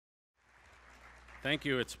Thank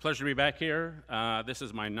you. It's a pleasure to be back here. This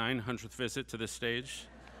is my 900th visit to this stage,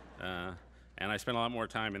 and I spend a lot more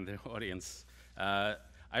time in the audience. I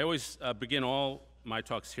always begin all my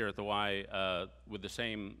talks here at the Y with the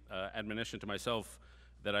same admonition to myself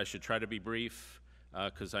that I should try to be brief,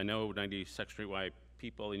 because I know 90 Second Street Y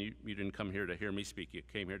people, and you didn't come here to hear me speak, you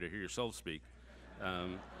came here to hear yourselves speak.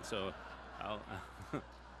 So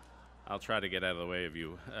I'll try to get out of the way of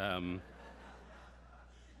you.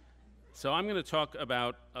 So I'm going to talk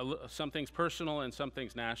about some things personal and some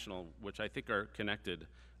things national, which I think are connected.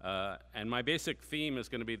 And my basic theme is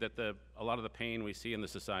going to be that a lot of the pain we see in the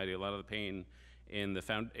society, a lot of the pain in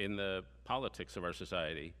the politics of our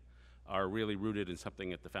society, are really rooted in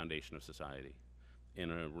something at the foundation of society,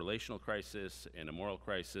 in a relational crisis, in a moral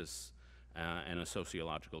crisis, and a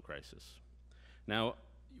sociological crisis. Now,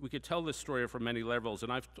 we could tell this story from many levels,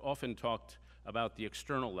 and I've often talked about the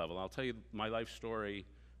external level. I'll tell you my life story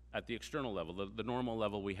at the external level, the normal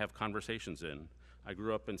level we have conversations in. I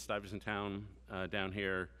grew up in Stuyvesant Town down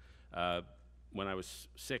here. When I was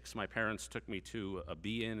 6, my parents took me to a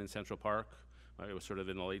be-in Central Park. It was sort of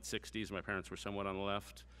in the late 60s. My parents were somewhat on the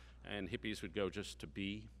left, and hippies would go just to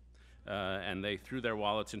be. And they threw their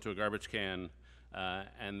wallets into a garbage can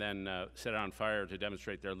and then set it on fire to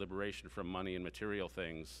demonstrate their liberation from money and material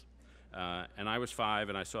things. And I was 5,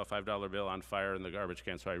 and I saw a $5 bill on fire in the garbage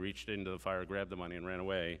can, so I reached into the fire, grabbed the money, and ran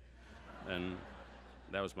away. And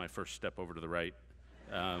that was my first step over to the right.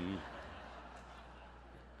 And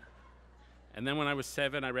then when I was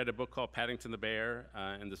 7, I read a book called Paddington the Bear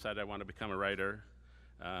and decided I wanted to become a writer.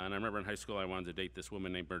 And I remember in high school I wanted to date this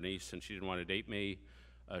woman named Bernice, and she didn't want to date me.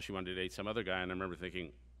 She wanted to date some other guy, and I remember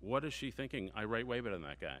thinking, what is she thinking? I write way better than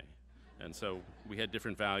that guy. And so we had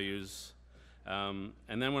different values. And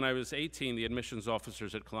then when I was 18, the admissions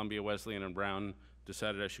officers at Columbia, Wesleyan, and Brown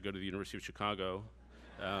decided I should go to the University of Chicago.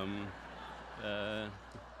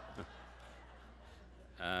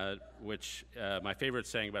 Which my favorite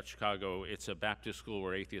saying about Chicago, it's a Baptist school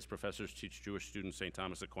where atheist professors teach Jewish students St.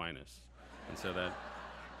 Thomas Aquinas. And so that,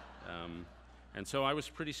 and so I was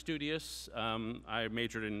pretty studious. I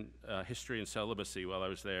majored in history and celibacy while I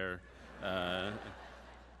was there.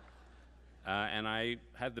 And I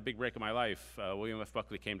had the big break of my life. William F.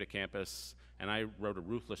 Buckley came to campus, and I wrote a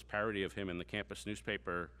ruthless parody of him in the campus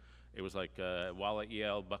newspaper. It was like while at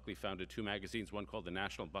Yale, Buckley founded 2 magazines, one called the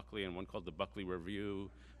National Buckley and one called the Buckley Review,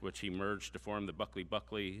 which he merged to form the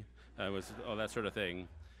Buckley. Was all that sort of thing.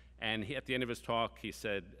 And at the end of his talk, he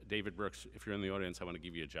said, David Brooks, if you're in the audience, I want to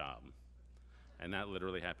give you a job. And that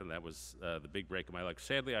literally happened. That was the big break of my life.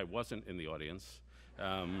 Sadly, I wasn't in the audience.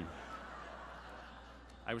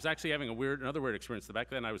 I was actually having another weird experience. Back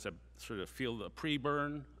then, I was a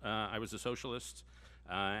pre-burn. I was a socialist,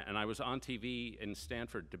 and I was on TV in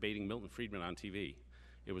Stanford debating Milton Friedman on TV.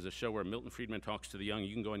 It was a show where Milton Friedman talks to the young.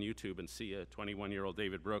 You can go on YouTube and see a 21-year-old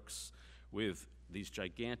David Brooks with these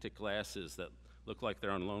gigantic glasses that look like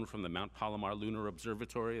they're on loan from the Mount Palomar Lunar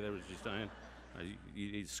Observatory. They were just dying.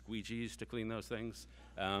 You need squeegees to clean those things.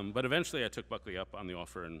 But eventually, I took Buckley up on the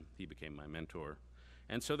offer, and he became my mentor.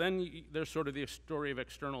 And so then there's sort of the story of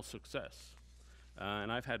external success.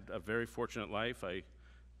 And I've had a very fortunate life. I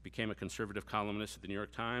became a conservative columnist at the New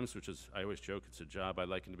York Times, which is, I always joke, it's a job I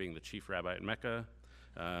liken to being the chief rabbi at Mecca,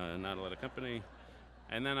 not a lot of company.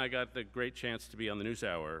 And then I got the great chance to be on the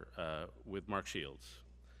NewsHour with Mark Shields.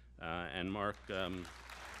 And Mark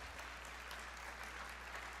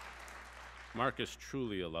is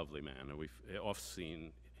truly a lovely man. And we've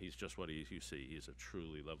off-scene, he's just what you see. He's a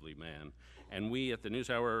truly lovely man. And we at the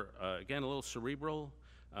NewsHour, again, a little cerebral.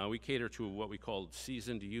 We cater to what we call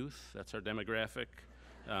seasoned youth. That's our demographic.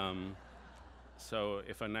 So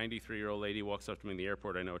if a 93-year-old lady walks up to me in the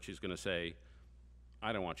airport, I know what she's going to say.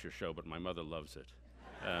 I don't watch your show, but my mother loves it.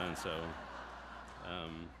 And so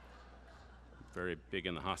very big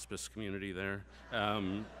in the hospice community there.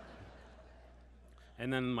 And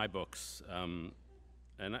then my books. And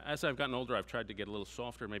as I've gotten older, I've tried to get a little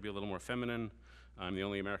softer, maybe a little more feminine. I'm the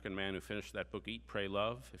only American man who finished that book, Eat, Pray,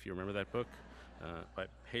 Love, if you remember that book. By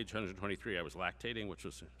page 123, I was lactating, which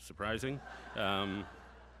was surprising. And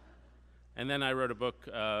then I wrote a book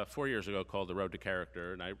 4 years ago called The Road to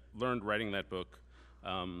Character, and I learned writing that book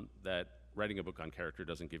that writing a book on character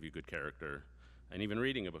doesn't give you good character, and even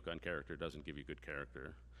reading a book on character doesn't give you good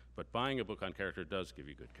character. But buying a book on character does give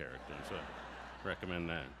you good character, and so I recommend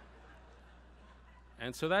that.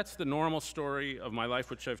 And so that's the normal story of my life,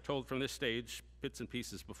 which I've told from this stage, bits and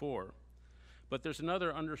pieces before. But there's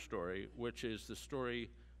another understory, which is the story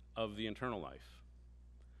of the internal life.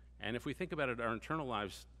 And if we think about it, our internal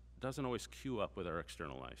lives doesn't always queue up with our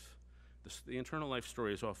external life. The internal life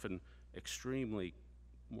story is often extremely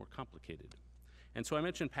more complicated. And so I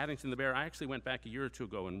mentioned Paddington the Bear. I actually went back a year or two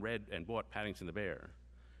ago and read and bought Paddington the Bear.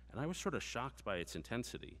 And I was sort of shocked by its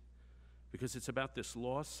intensity, because it's about this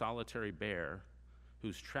lost, solitary bear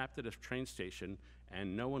who's trapped at a train station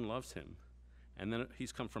and no one loves him. And then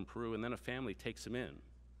he's come from Peru, and then a family takes him in.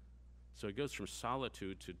 So it goes from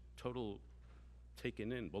solitude to total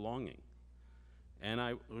taken in, belonging. And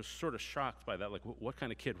I was sort of shocked by that, like, what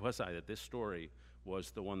kind of kid was I that this story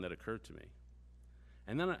was the one that occurred to me?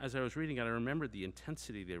 And then as I was reading it, I remembered the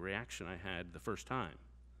intensity of the reaction I had the first time.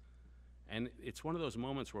 And it's one of those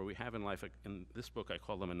moments where we have in life, in this book I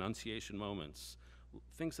call them annunciation moments,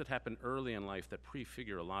 things that happen early in life that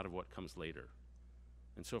prefigure a lot of what comes later.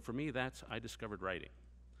 And so for me, I discovered writing.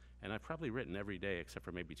 And I've probably written every day except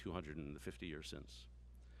for maybe 250 years since.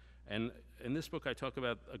 And in this book, I talk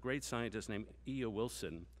about a great scientist named E.O.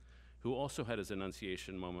 Wilson, who also had his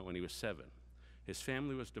annunciation moment when he was 7. His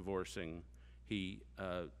family was divorcing. They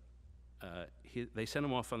sent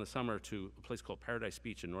him off on the summer to a place called Paradise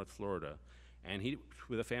Beach in North Florida, and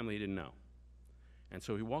with a family he didn't know. And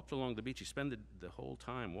so he walked along the beach. He spent the whole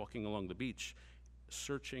time walking along the beach,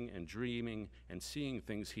 searching and dreaming and seeing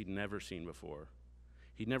things he'd never seen before.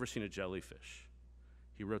 He'd never seen a jellyfish.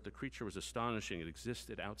 He wrote, "The creature was astonishing. It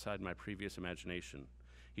existed outside my previous imagination."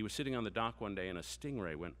 He was sitting on the dock one day and a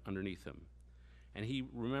stingray went underneath him. And he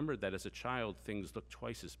remembered that as a child, things looked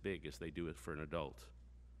twice as big as they do it for an adult.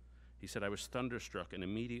 He said, "I was thunderstruck and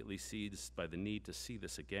immediately seized by the need to see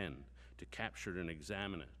this again, to capture it and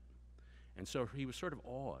examine it." And so he was sort of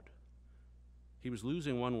awed. He was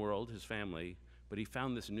losing one world, his family, but he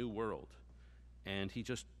found this new world, and he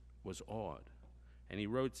just was awed. And he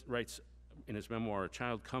writes in his memoir, "A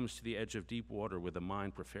child comes to the edge of deep water with a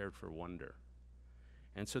mind prepared for wonder."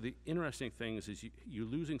 And so the interesting thing is you're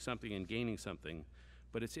losing something and gaining something,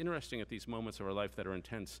 but it's interesting at these moments of our life that are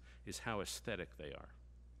intense is how aesthetic they are.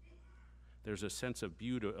 There's a sense of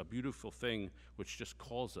beauty, a beautiful thing which just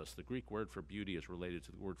calls us. The Greek word for beauty is related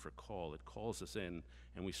to the word for call. It calls us in,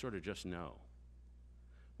 and we sort of just know.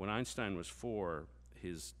 When Einstein was 4,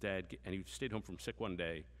 his dad, and he stayed home from sick one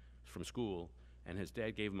day from school, and his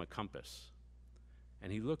dad gave him a compass.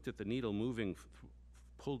 And he looked at the needle moving,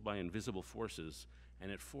 pulled by invisible forces,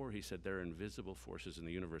 and at 4 he said, there are invisible forces in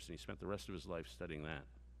the universe, and he spent the rest of his life studying that.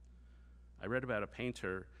 I read about a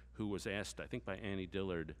painter who was asked, I think by Annie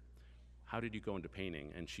Dillard, how did you go into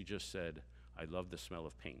painting? And she just said, I love the smell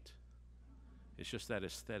of paint. It's just that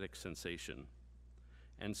aesthetic sensation.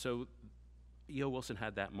 And so E.O. Wilson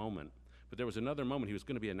had that moment, but there was another moment. He was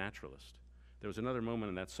going to be a naturalist. There was another moment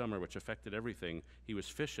in that summer which affected everything. He was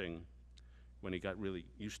fishing when he got really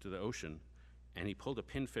used to the ocean, and he pulled a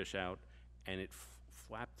pinfish out, and it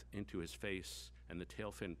flapped into his face, and the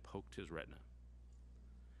tail fin poked his retina.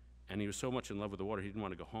 And he was so much in love with the water, he didn't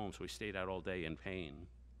want to go home, so he stayed out all day in pain,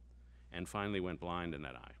 and finally went blind in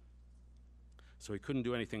that eye. So he couldn't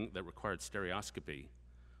do anything that required stereoscopy,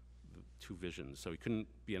 the two visions. So he couldn't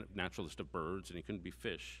be a naturalist of birds, and he couldn't be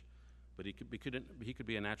fish, but he could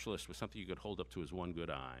be a naturalist with something you could hold up to his one good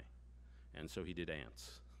eye. And so he did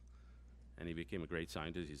ants. And he became a great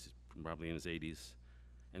scientist. He's probably in his 80s.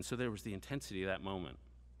 And so there was the intensity of that moment.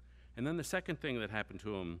 And then the second thing that happened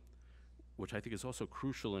to him, which I think is also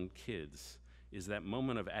crucial in kids, is that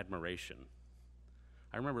moment of admiration.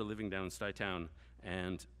 I remember living down in Stuytown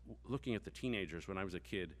and looking at the teenagers when I was a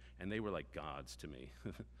kid, and they were like gods to me,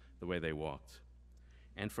 the way they walked.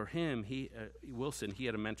 And for him, Wilson, he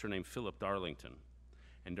had a mentor named Philip Darlington.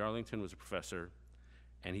 And Darlington was a professor,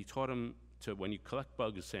 and he taught him to, when you collect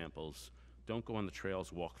bug samples, don't go on the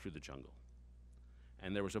trails, walk through the jungle.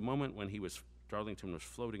 And there was a moment when Darlington was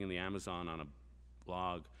floating in the Amazon on a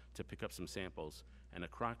log to pick up some samples, and a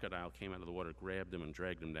crocodile came out of the water, grabbed him, and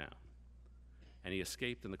dragged him down. And he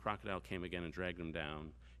escaped, and the crocodile came again and dragged him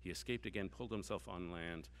down. He escaped again, pulled himself on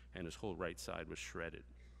land, and his whole right side was shredded.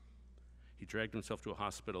 He dragged himself to a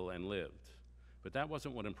hospital and lived. But that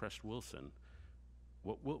wasn't what impressed Wilson.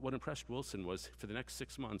 What impressed Wilson was, for the next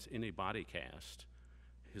 6 months in a body cast,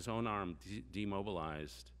 his own arm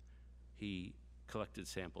demobilized, he collected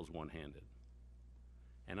samples one-handed.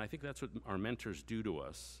 And I think that's what our mentors do to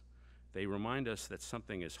us. They remind us that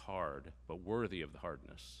something is hard, but worthy of the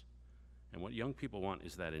hardness. And what young people want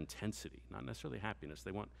is that intensity, not necessarily happiness.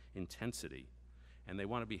 They want intensity, and they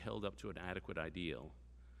want to be held up to an adequate ideal.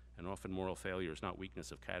 And often moral failure is not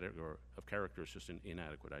weakness of character, it's just an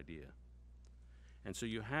inadequate idea. And so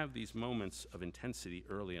you have these moments of intensity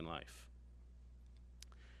early in life.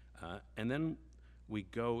 And then we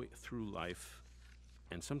go through life,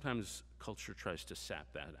 and sometimes culture tries to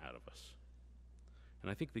sap that out of us.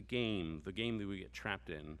 And I think the game that we get trapped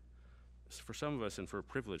in, for some of us and for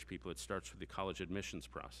privileged people, it starts with the college admissions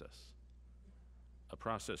process. a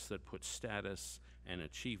process that puts status and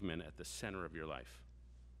achievement at the center of your life.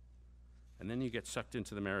 And then you get sucked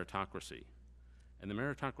into the meritocracy. And the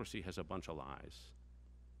meritocracy has a bunch of lies.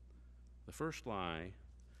 The first lie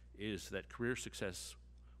is that career success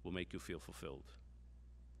will make you feel fulfilled.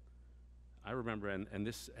 I remember, and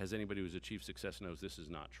this, as anybody who's achieved success knows, this is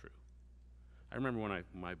not true. I remember when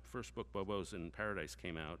my first book, Bobos in Paradise,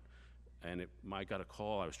 came out, and I got a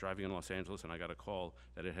call. I was driving in Los Angeles, and I got a call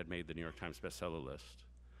that it had made the New York Times bestseller list.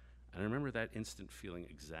 And I remember that instant feeling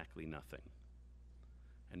exactly nothing,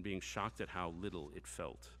 and being shocked at how little it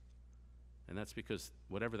felt. And that's because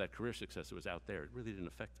whatever that career success was out there, it really didn't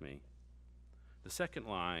affect me. The second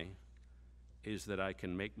lie is that I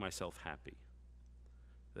can make myself happy.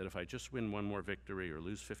 That if I just win one more victory or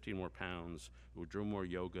lose 15 more pounds or do more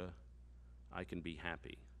yoga, I can be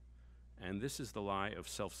happy. And this is the lie of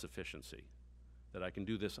self-sufficiency, that I can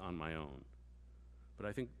do this on my own. But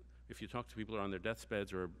I think if you talk to people who are on their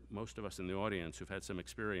deathbeds, or most of us in the audience who've had some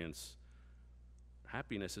experience,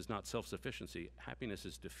 happiness is not self-sufficiency. Happiness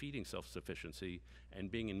is defeating self-sufficiency and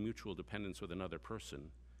being in mutual dependence with another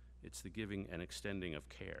person. It's the giving and extending of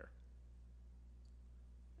care.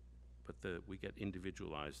 But we get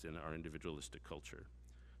individualized in our individualistic culture.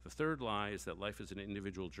 The third lie is that life is an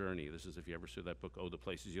individual journey. This is if you ever saw that book, Oh, the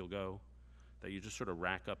Places You'll Go, that you just sort of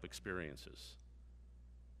rack up experiences.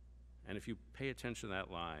 And if you pay attention to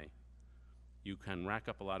that lie, you can rack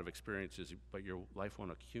up a lot of experiences, but your life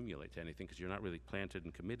won't accumulate to anything because you're not really planted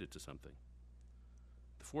and committed to something.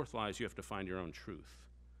 The fourth lie is you have to find your own truth.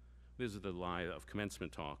 This is the lie of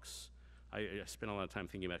commencement talks. I spend a lot of time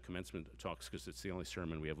thinking about commencement talks because it's the only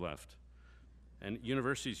sermon we have left. And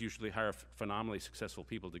universities usually hire phenomenally successful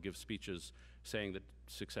people to give speeches saying that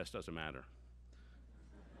success doesn't matter.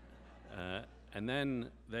 And then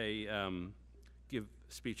they give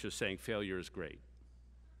speeches saying failure is great.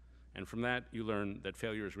 And from that, you learn that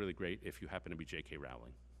failure is really great if you happen to be J.K.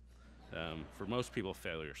 Rowling. For most people,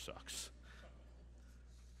 failure sucks.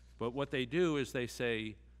 But what they do is they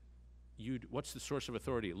say, what's the source of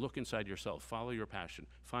authority? Look inside yourself. Follow your passion.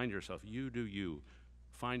 Find yourself. You do you.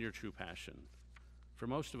 Find your true passion. For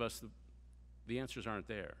most of us, the answers aren't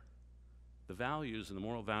there. The values and the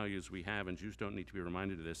moral values we have, and Jews don't need to be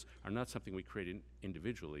reminded of this, are not something we create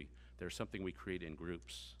individually. They're something we create in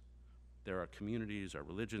groups. There are communities, our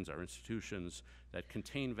religions, our institutions that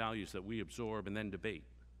contain values that we absorb and then debate.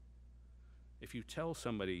 If you tell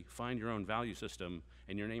somebody, find your own value system,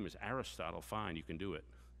 and your name is Aristotle, fine, you can do it.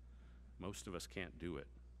 Most of us can't do it.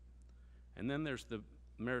 And then there's the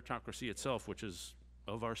meritocracy itself, which is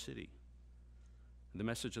of our city. The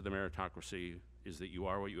message of the meritocracy is that you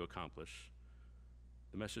are what you accomplish.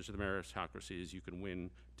 The message of the meritocracy is you can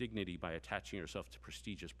win dignity by attaching yourself to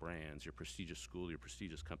prestigious brands, your prestigious school, your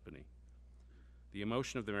prestigious company. The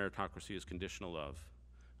emotion of the meritocracy is conditional love.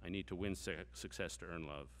 I need to win success to earn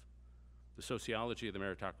love. The sociology of the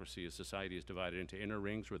meritocracy is society is divided into inner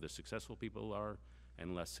rings where the successful people are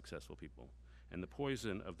and less successful people. And the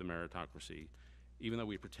poison of the meritocracy, even though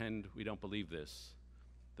we pretend we don't believe this,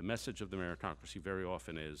 the message of the meritocracy very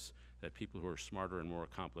often is that people who are smarter and more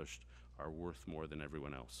accomplished are worth more than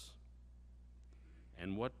everyone else.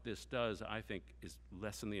 And what this does, I think, is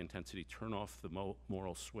lessen the intensity, turn off the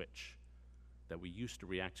moral switch that we used to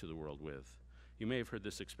react to the world with. You may have heard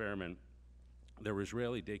this experiment. There were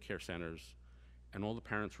Israeli daycare centers, and all the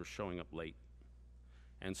parents were showing up late.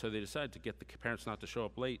 And so they decided to get the parents not to show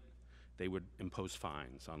up late. They would impose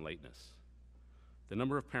fines on lateness. The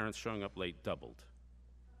number of parents showing up late doubled,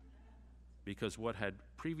 because what had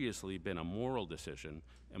previously been a moral decision,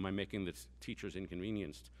 am I making the teachers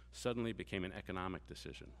inconvenienced, suddenly became an economic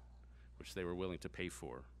decision, which they were willing to pay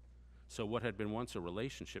for. So what had been once a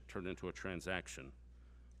relationship turned into a transaction.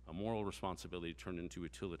 A moral responsibility turned into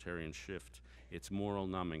utilitarian shift. It's moral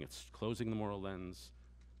numbing. It's closing the moral lens,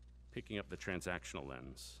 picking up the transactional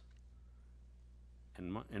lens.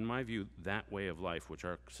 And in my view, that way of life, which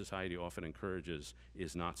our society often encourages,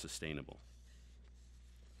 is not sustainable.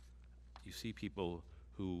 You see people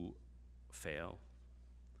who fail.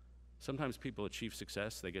 Sometimes people achieve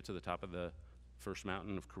success. They get to the top of the first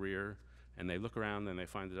mountain of career, and they look around and they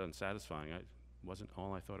find it unsatisfying. It wasn't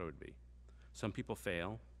all I thought it would be. Some people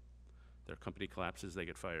fail. Their company collapses, they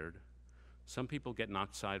get fired. Some people get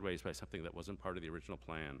knocked sideways by something that wasn't part of the original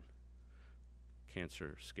plan.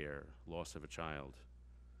 Cancer scare, loss of a child.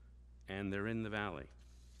 And they're in the valley.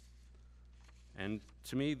 And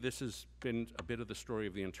to me, this has been a bit of the story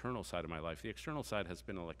of the internal side of my life. The external side has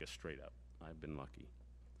been like a straight up. I've been lucky.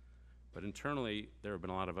 But internally, there have been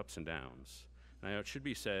a lot of ups and downs. Now, it should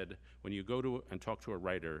be said, when you go to and talk to a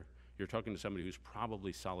writer, you're talking to somebody who's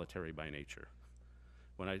probably solitary by nature.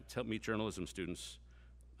 When I meet journalism students,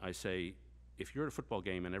 I say, if you're at a football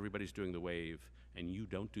game and everybody's doing the wave and you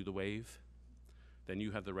don't do the wave, then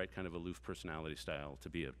you have the right kind of aloof personality style to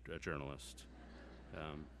be a journalist.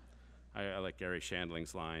 I like Gary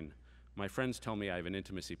Shandling's line, my friends tell me I have an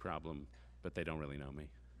intimacy problem, but they don't really know me.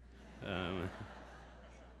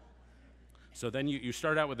 So then you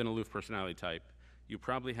start out with an aloof personality type. You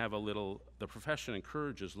probably have the profession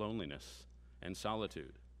encourages loneliness and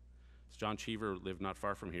solitude. John Cheever lived not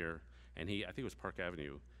far from here, and I think it was Park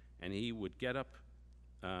Avenue, and he would get up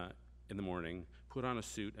in the morning, put on a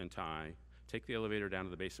suit and tie, take the elevator down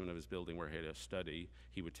to the basement of his building where he had a study.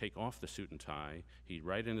 He would take off the suit and tie. He'd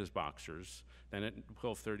write in his boxers. Then at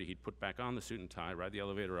 12:30, he'd put back on the suit and tie, ride the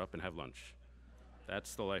elevator up, and have lunch.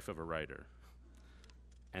 That's the life of a writer.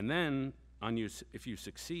 And then, if you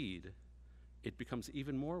succeed, it becomes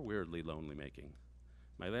even more weirdly lonely-making.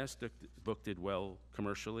 My last book did well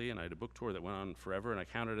commercially, and I had a book tour that went on forever, and I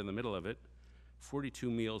counted in the middle of it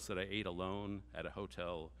 42 meals that I ate alone at a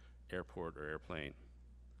hotel, airport, or airplane.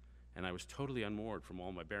 And I was totally unmoored from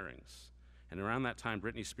all my bearings. And around that time,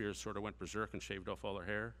 Britney Spears sort of went berserk and shaved off all her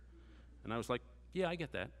hair. And I was like, yeah, I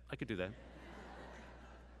get that. I could do that.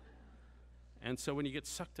 And so when you get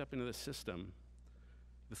sucked up into the system,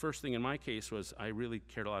 the first thing in my case was I really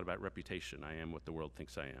cared a lot about reputation. I am what the world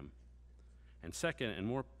thinks I am. And second, and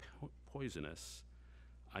more poisonous,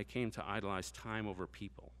 I came to idolize time over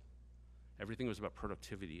people. Everything was about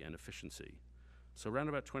productivity and efficiency. So around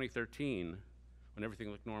about 2013, when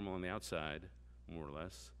everything looked normal on the outside, more or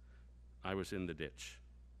less, I was in the ditch.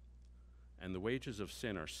 And the wages of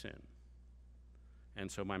sin are sin.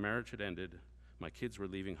 And so my marriage had ended, my kids were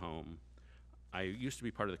leaving home. I used to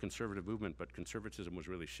be part of the conservative movement, but conservatism was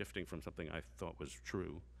really shifting from something I thought was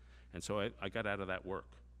true. And so I got out of that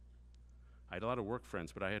work. I had a lot of work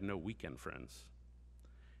friends, but I had no weekend friends.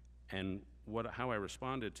 And how I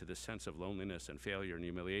responded to this sense of loneliness and failure and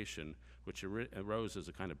humiliation, which arose as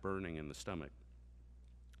a kind of burning in the stomach,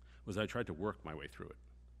 was I tried to work my way through it.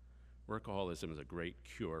 Workaholism is a great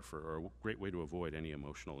cure or a great way to avoid any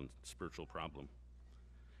emotional and spiritual problem.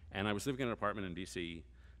 And I was living in an apartment in DC,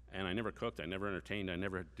 and I never cooked, I never entertained, I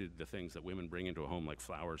never did the things that women bring into a home like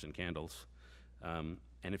flowers and candles. And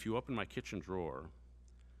if you open my kitchen drawer,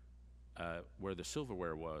 where the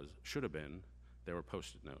silverware should have been, there were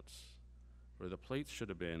Post-it notes. Where the plates should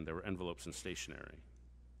have been, there were envelopes and stationery.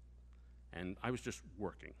 And I was just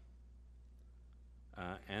working.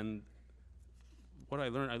 And what I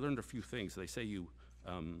learned a few things. They say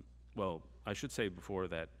I should say before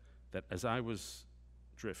that as I was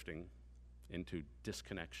drifting into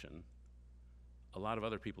disconnection, a lot of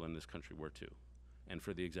other people in this country were too, and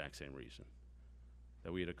for the exact same reason,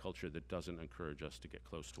 that we had a culture that doesn't encourage us to get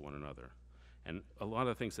close to one another. And a lot of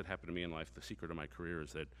the things that happen to me in life, the secret of my career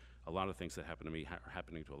is that a lot of things that happen to me are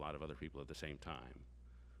happening to a lot of other people at the same time.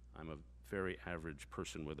 I'm a very average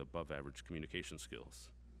person with above average communication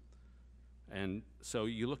skills. And so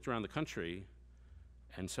you looked around the country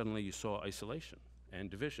and suddenly you saw isolation and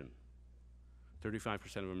division.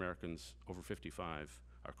 35% of Americans over 55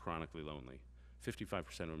 are chronically lonely.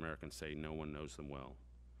 55% of Americans say no one knows them well.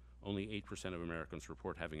 Only 8% of Americans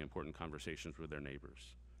report having important conversations with their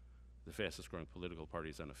neighbors. The fastest growing political party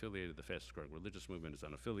is unaffiliated. The fastest growing religious movement is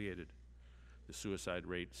unaffiliated. The suicide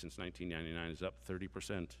rate since 1999 is up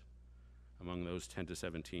 30%. Among those 10 to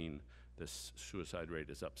 17, the suicide rate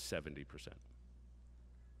is up 70%.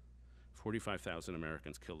 45,000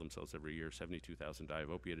 Americans kill themselves every year. 72,000 die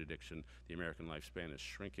of opiate addiction. The American lifespan is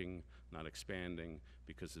shrinking, not expanding,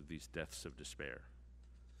 because of these deaths of despair.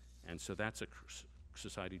 And so that's a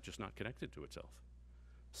society just not connected to itself.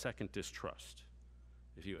 Second, distrust.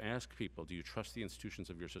 If you ask people, do you trust the institutions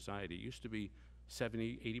of your society? It used to be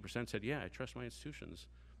 70, 80% said, yeah, I trust my institutions.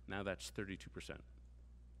 Now that's 32%.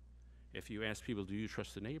 If you ask people, do you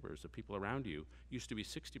trust the neighbors, the people around you? It used to be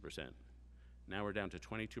 60%. Now we're down to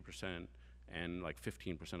 22% and like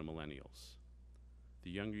 15% of millennials.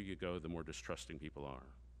 The younger you go, the more distrusting people are.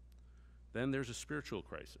 Then there's a spiritual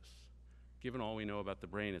crisis. Given all we know about the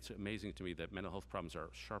brain, it's amazing to me that mental health problems are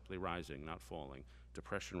sharply rising, not falling.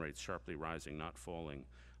 Depression rates sharply rising, not falling.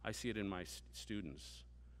 I see it in my students.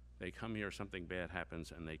 They come here, something bad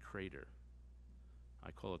happens, and they crater.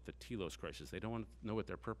 I call it the telos crisis. They don't want to know what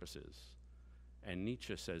their purpose is. And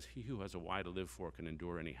Nietzsche says, he who has a why to live for can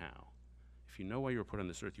endure anyhow. If you know why you were put on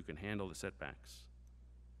this earth, you can handle the setbacks.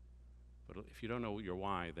 But if you don't know your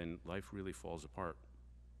why, then life really falls apart.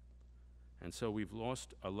 And so we've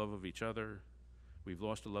lost a love of each other, we've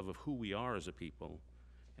lost a love of who we are as a people,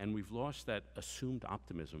 and we've lost that assumed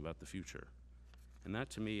optimism about the future. And that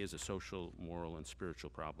to me is a social, moral, and spiritual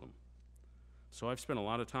problem. So I've spent a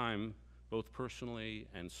lot of time both personally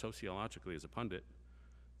and sociologically as a pundit,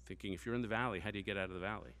 thinking if you're in the valley, how do you get out of the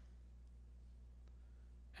valley?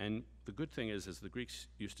 And the good thing is, as the Greeks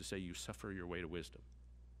used to say, you suffer your way to wisdom.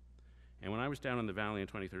 And when I was down in the valley in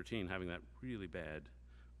 2013, having that really bad,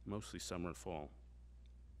 mostly summer and fall,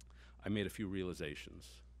 I made a few realizations.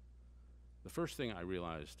 The first thing I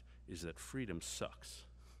realized is that freedom sucks.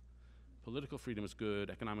 Political freedom is good,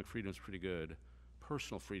 economic freedom is pretty good,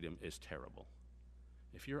 personal freedom is terrible.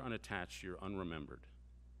 If you're unattached, you're unremembered.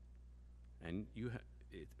 And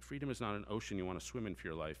freedom is not an ocean you want to swim in for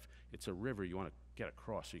your life, it's a river you want to get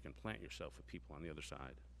across so you can plant yourself with people on the other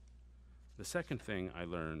side. The second thing I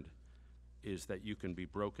learned is that you can be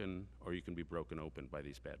broken or you can be broken open by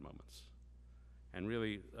these bad moments. And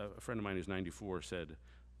really, a friend of mine who's 94 said,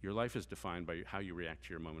 your life is defined by how you react to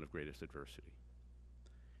your moment of greatest adversity.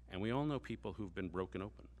 And we all know people who've been broken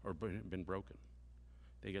open or been broken.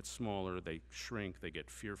 They get smaller, they shrink, they get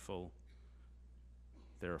fearful,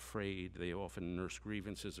 they're afraid, they often nurse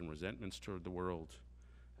grievances and resentments toward the world.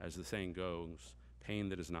 As the saying goes, pain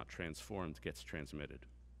that is not transformed gets transmitted.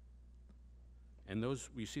 And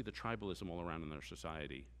we see the tribalism all around in our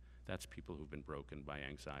society. That's people who've been broken by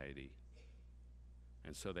anxiety.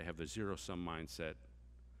 And so they have the zero-sum mindset.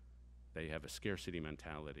 They have a scarcity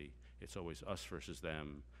mentality. It's always us versus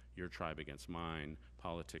them, your tribe against mine,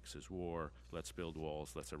 politics is war, let's build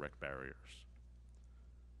walls, let's erect barriers.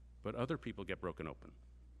 But other people get broken open.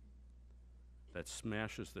 That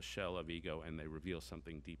smashes the shell of ego and they reveal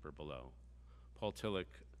something deeper below. Paul Tillich,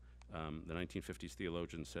 the 1950s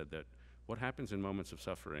theologian, said that what happens in moments of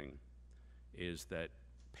suffering is that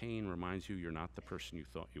pain reminds you you're not the person you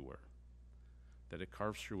thought you were. That it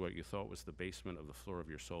carves through what you thought was the basement of the floor of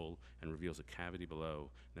your soul and reveals a cavity below,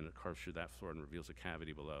 then it carves through that floor and reveals a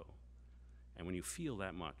cavity below. And when you feel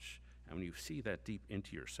that much, and when you see that deep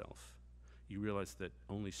into yourself, you realize that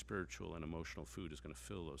only spiritual and emotional food is going to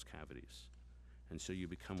fill those cavities. And so you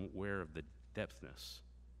become aware of the depthness.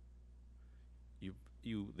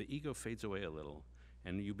 The ego fades away a little,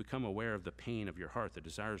 and you become aware of the pain of your heart, the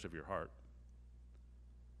desires of your heart.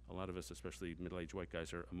 A lot of us, especially middle-aged white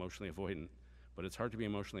guys, are emotionally avoidant, but it's hard to be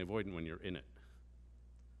emotionally avoidant when you're in it.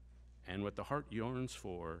 And what the heart yearns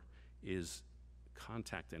for is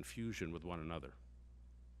contact and fusion with one another.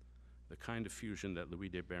 The kind of fusion that Louis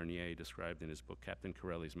de Bernier described in his book, Captain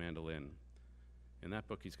Corelli's Mandolin. In that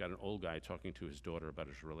book, he's got an old guy talking to his daughter about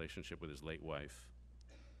his relationship with his late wife.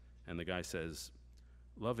 And the guy says,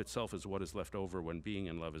 love itself is what is left over when being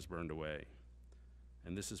in love is burned away.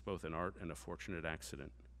 And this is both an art and a fortunate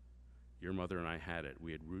accident. Your mother and I had it.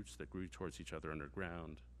 We had roots that grew towards each other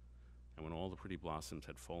underground. And when all the pretty blossoms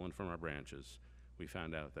had fallen from our branches, we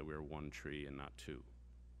found out that we were one tree and not two.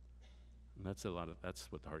 And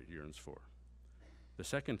that's what the heart yearns for. The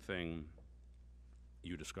second thing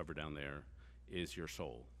you discover down there is your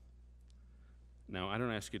soul. Now, I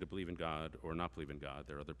don't ask you to believe in God or not believe in God.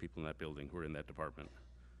 There are other people in that building who are in that department.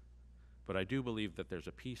 But I do believe that there's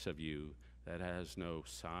a piece of you that has no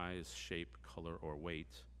size, shape, color, or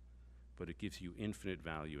weight, but it gives you infinite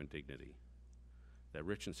value and dignity. That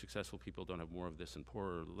rich and successful people don't have more of this, and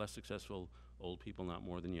poorer, less successful, old people not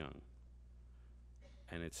more than young.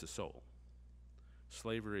 And it's the soul.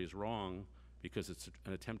 Slavery is wrong because it's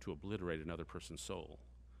an attempt to obliterate another person's soul.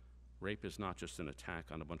 Rape is not just an attack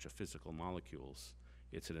on a bunch of physical molecules.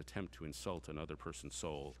 It's an attempt to insult another person's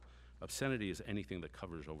soul. Obscenity is anything that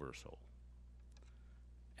covers over a soul.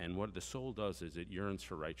 And what the soul does is it yearns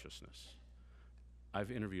for righteousness. I've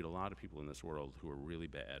interviewed a lot of people in this world who are really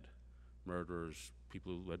bad. Murderers,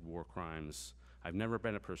 people who led war crimes. I've never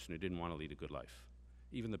been a person who didn't want to lead a good life.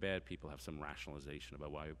 Even the bad people have some rationalization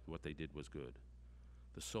about why what they did was good.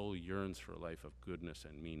 The soul yearns for a life of goodness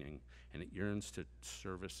and meaning, and it yearns to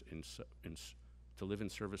to live in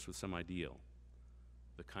service with some ideal.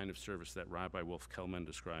 The kind of service that Rabbi Wolf Kellman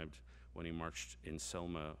described when he marched in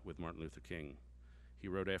Selma with Martin Luther King. He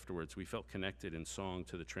wrote afterwards, we felt connected in song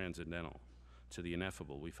to the transcendental, to the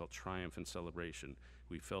ineffable. We felt triumph and celebration.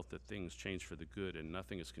 We felt that things change for the good and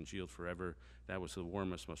nothing is congealed forever. That was the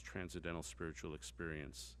warmest, most transcendental spiritual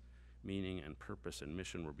experience. Meaning and purpose and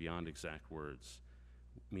mission were beyond exact words.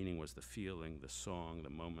 Meaning was the feeling, the song, the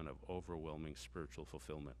moment of overwhelming spiritual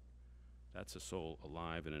fulfillment. That's a soul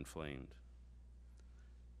alive and inflamed.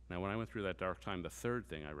 Now, when I went through that dark time, the third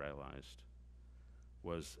thing I realized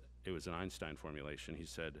was, it was an Einstein formulation. He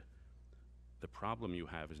said, the problem you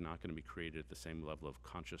have is not going to be created at the same level of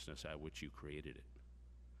consciousness at which you created it.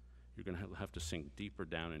 You're going to have to sink deeper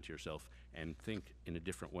down into yourself and think in a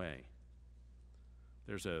different way.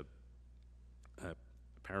 There's a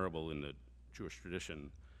parable in the Jewish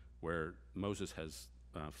tradition where Moses has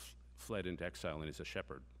fled into exile and is a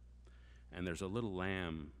shepherd. And there's a little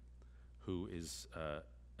lamb who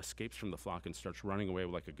escapes from the flock and starts running away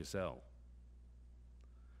like a gazelle.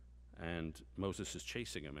 And Moses is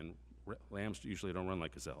chasing him, and lambs usually don't run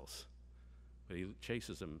like gazelles. But he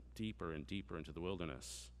chases him deeper and deeper into the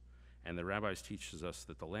wilderness. And the rabbis teaches us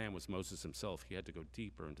that the lamb was Moses himself. He had to go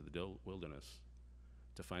deeper into the wilderness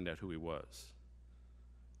to find out who he was.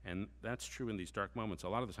 And that's true in these dark moments. A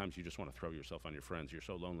lot of the times you just want to throw yourself on your friends. You're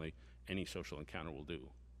so lonely, any social encounter will do.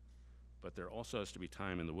 But there also has to be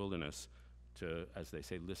time in the wilderness to, as they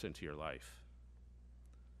say, listen to your life.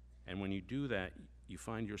 And when you do that, you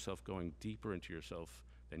find yourself going deeper into yourself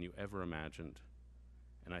than you ever imagined.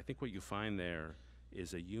 And I think what you find there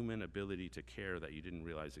is a human ability to care that you didn't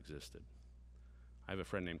realize existed. I have a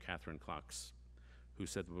friend named Catherine Clocks who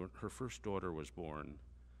said when her first daughter was born,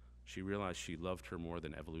 she realized she loved her more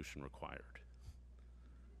than evolution required.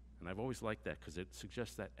 And I've always liked that because it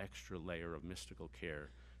suggests that extra layer of mystical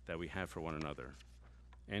care that we have for one another.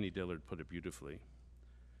 Annie Dillard put it beautifully.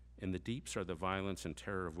 In the deeps are the violence and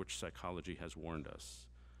terror of which psychology has warned us.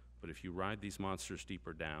 But if you ride these monsters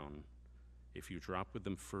deeper down, if you drop with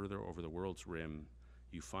them further over the world's rim,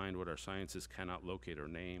 you find what our sciences cannot locate or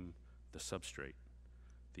name, the substrate,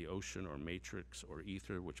 the ocean or matrix or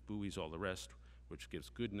ether which buoys all the rest, which gives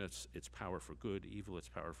goodness its power for good, evil its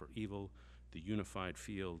power for evil, the unified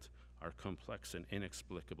field, our complex and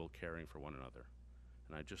inexplicable caring for one another.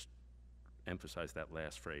 And I just emphasize that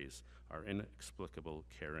last phrase, our inexplicable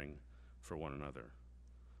caring for one another.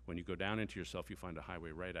 When you go down into yourself, you find a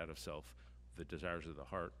highway right out of self, the desires of the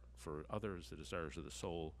heart for others, the desires of the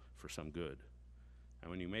soul for some good. And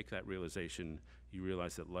when you make that realization, you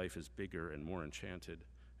realize that life is bigger and more enchanted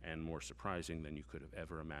and more surprising than you could have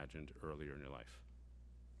ever imagined earlier in your life.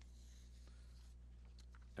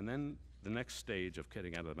 And then the next stage of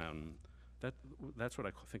getting out of the mountain, that's what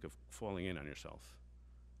I think of falling in on yourself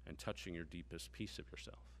and touching your deepest piece of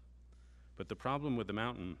yourself. But the problem with the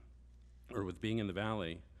mountain, or with being in the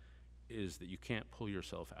valley, is that you can't pull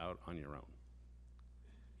yourself out on your own.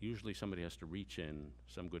 Usually somebody has to reach in,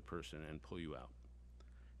 some good person, and pull you out.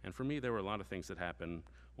 And for me, there were a lot of things that happened.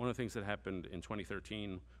 One of the things that happened in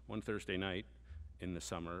 2013, one Thursday night in the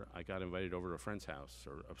summer, I got invited over to a friend's house,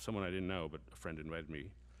 or someone I didn't know, but a friend invited me.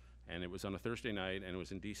 And it was on a Thursday night, and it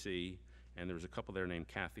was in DC, and there was a couple there named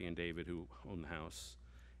Kathy and David who owned the house.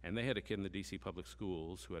 And they had a kid in the DC public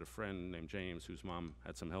schools who had a friend named James whose mom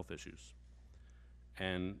had some health issues.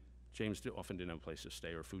 And James often didn't have a place to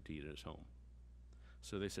stay or food to eat at his home.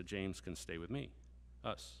 So they said, James can stay with me,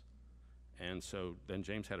 us. And so then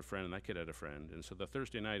James had a friend, and that kid had a friend. And so the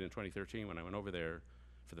Thursday night in 2013, when I went over there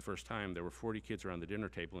for the first time, there were 40 kids around the dinner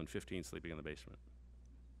table and 15 sleeping in the basement.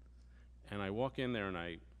 And I walk in there, and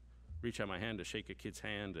I reach out my hand to shake a kid's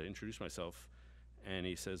hand to introduce myself, and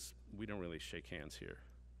he says, we don't really shake hands here.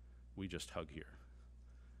 We just hug here.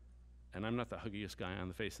 And I'm not the huggiest guy on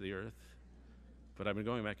the face of the earth, but I've been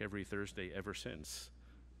going back every Thursday ever since,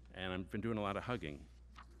 and I've been doing a lot of hugging.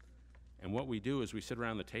 And what we do is we sit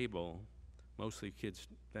around the table, mostly kids,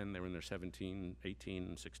 then they were in their 17,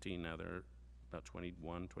 18, 16, now they're about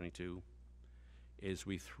 21, 22, is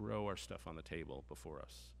we throw our stuff on the table before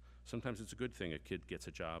us. Sometimes it's a good thing. A kid gets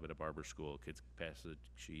a job at a barber school, a kid passes a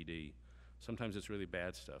GED. Sometimes it's really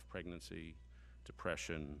bad stuff, pregnancy,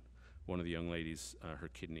 depression. One of the young ladies, her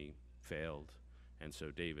kidney failed, and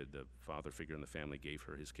so David, the father figure in the family, gave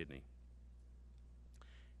her his kidney.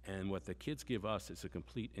 And what the kids give us is a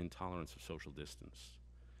complete intolerance of social distance.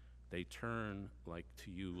 They turn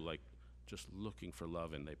to you like just looking for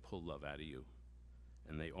love, and they pull love out of you,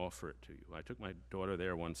 and they offer it to you. I took my daughter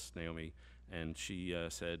there once, Naomi, and she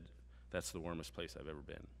said, that's the warmest place I've ever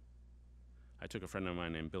been. I took a friend of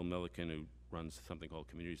mine named Bill Milliken, who runs something called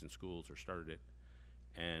Communities in Schools, or started it,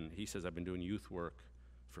 and he says, I've been doing youth work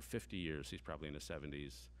for 50 years. He's probably in his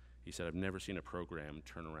 70s. He said, I've never seen a program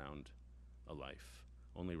turn around a life.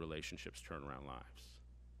 Only relationships turn around lives.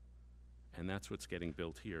 And that's what's getting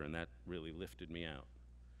built here, and that really lifted me out.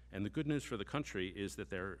 And the good news for the country is that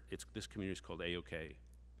this community is called A-OK.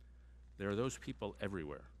 There are those people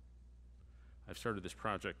everywhere. I've started this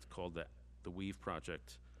project called the Weave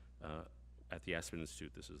Project at the Aspen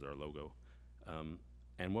Institute. This is our logo.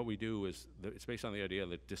 And what we do is, it's based on the idea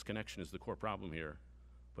that disconnection is the core problem here,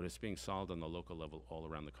 but it's being solved on the local level all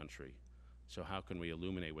around the country. So how can we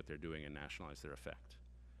illuminate what they're doing and nationalize their effect?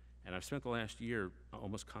 And I've spent the last year,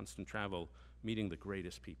 almost constant travel, meeting the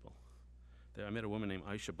greatest people. I met a woman named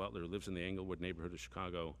Aisha Butler, who lives in the Englewood neighborhood of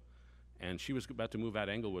Chicago, and she was about to move out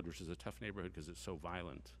of Englewood, which is a tough neighborhood because it's so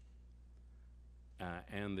violent.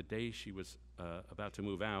 And the day she was about to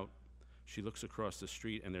move out, she looks across the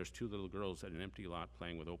street, and there's two little girls at an empty lot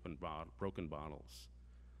playing with broken bottles,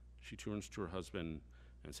 She turns to her husband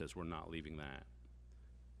and says, we're not leaving that.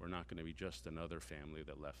 We're not going to be just another family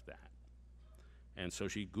that left that. And so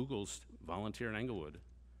she Googles volunteer in Englewood,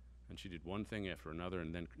 and she did one thing after another,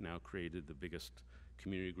 and then now created the biggest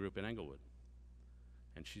community group in Englewood.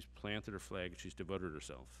 And she's planted her flag, she's devoted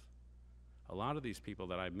herself. A lot of these people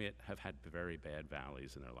that I met have had very bad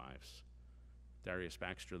valleys in their lives. Darius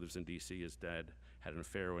Baxter lives in DC, his dad had an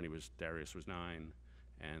affair when Darius was 9,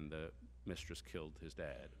 and the mistress killed his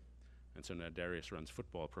dad. And so now Darius runs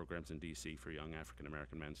football programs in DC for young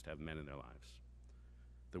African-American men to have men in their lives.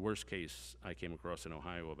 The worst case I came across in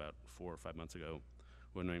Ohio about 4 or 5 months ago,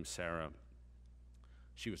 a woman named Sarah.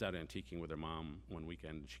 She was out antiquing with her mom one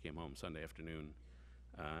weekend. She came home Sunday afternoon,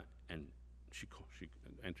 and she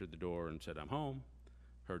entered the door and said, I'm home.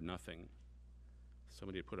 Heard nothing.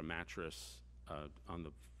 Somebody had put a mattress on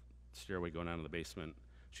the stairway going down to the basement.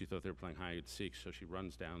 She thought they were playing hide and seek, so she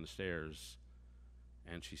runs down the stairs,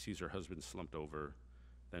 and she sees her husband slumped over.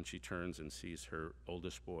 Then she turns and sees her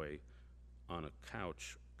oldest boy on a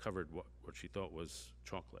couch covered what she thought was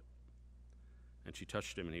chocolate. And she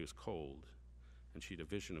touched him, and he was cold. And she had a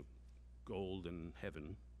vision of gold and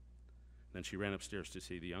heaven. Then she ran upstairs to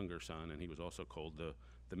see the younger son, and he was also cold.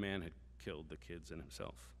 The man had killed the kids and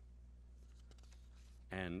himself.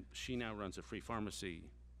 And she now runs a free pharmacy.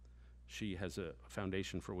 She has a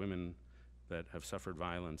foundation for women that have suffered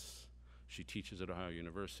violence. She teaches at Ohio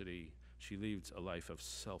University. She leads a life of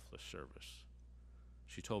selfless service.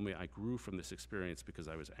 She told me, I grew from this experience because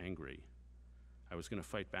I was angry. I was going to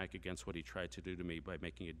fight back against what he tried to do to me by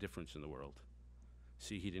making a difference in the world.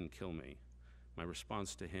 See, he didn't kill me. My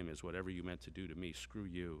response to him is, whatever you meant to do to me, screw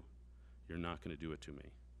you. You're not going to do it to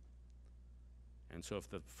me. And so if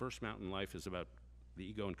the first mountain in life is about the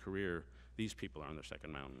ego and career, these people are on their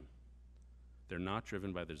second mountain. They're not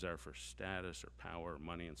driven by the desire for status or power or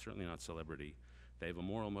money, and certainly not celebrity. They have a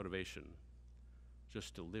moral motivation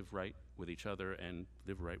just to live right with each other and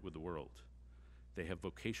live right with the world. They have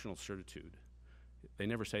vocational certitude. They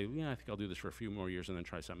never say, yeah, I think I'll do this for a few more years and then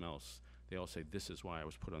try something else. They all say, this is why I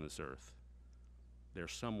was put on this earth. They're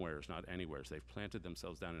somewheres, not anywheres. They've planted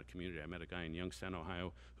themselves down in a community. I met a guy in Youngstown,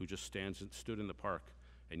 Ohio, who just stood in the park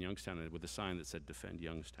in Youngstown with a sign that said, defend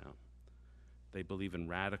Youngstown. They believe in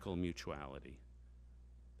radical mutuality.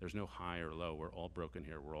 There's no high or low. We're all broken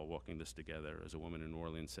here. We're all walking this together. As a woman in New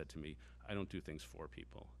Orleans said to me, I don't do things for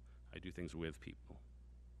people. I do things with people.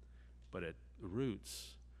 But at the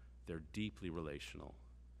roots, they're deeply relational.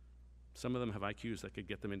 Some of them have IQs that could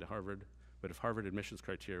get them into Harvard, but if Harvard admissions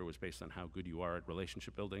criteria was based on how good you are at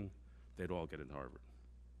relationship building, they'd all get into Harvard.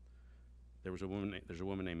 There's a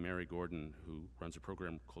woman named Mary Gordon who runs a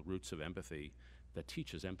program called Roots of Empathy that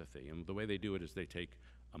teaches empathy. And the way they do it is they take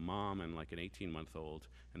a mom and like an 18-month-old,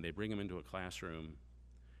 and they bring them into a classroom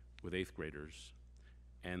with 8th graders,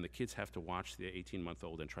 and the kids have to watch the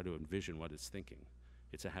 18-month-old and try to envision what it's thinking.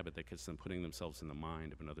 It's a habit that gets them putting themselves in the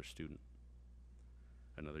mind of another student,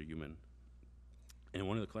 another human. In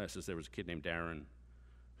one of the classes, there was a kid named Darren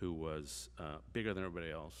who was bigger than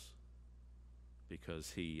everybody else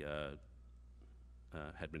because he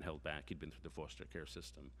had been held back. He'd been through the foster care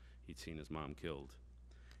system. He'd seen his mom killed.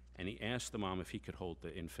 And he asked the mom if he could hold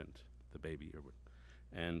the infant, the baby.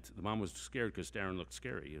 And the mom was scared because Darren looked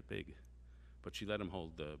scary, big. But she let him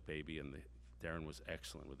hold the baby, and Darren was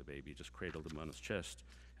excellent with the baby. He just cradled him on his chest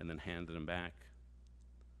and then handed him back.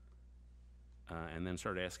 And then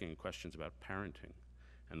started asking him questions about parenting.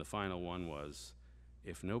 And the final one was,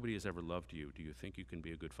 if nobody has ever loved you, do you think you can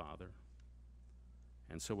be a good father?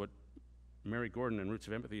 And so what Mary Gordon and Roots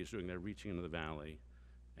of Empathy is doing, they're reaching into the valley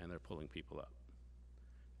and they're pulling people up.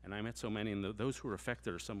 And I met so many, and those who are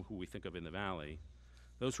affected are some who we think of in the valley.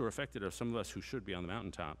 Those who are affected are some of us who should be on the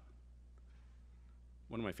mountaintop.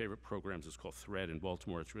 One of my favorite programs is called Thread in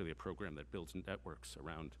Baltimore. It's really a program that builds networks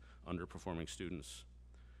around underperforming students.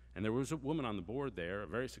 And there was a woman on the board there, a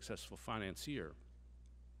very successful financier.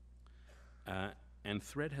 And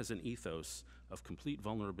Thread has an ethos of complete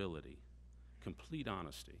vulnerability, complete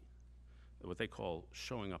honesty, what they call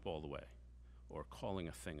showing up all the way, or calling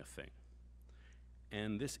a thing a thing.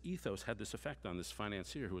 And this ethos had this effect on this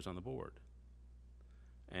financier who was on the board.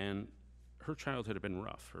 And her childhood had been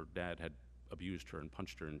rough. Her dad had abused her and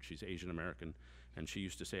punched her, and she's Asian American. And she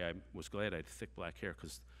used to say, I was glad I had thick black hair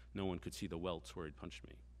because no one could see the welts where he'd punched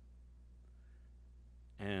me.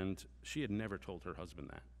 And she had never told her husband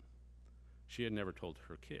that. She had never told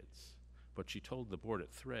her kids. But she told the board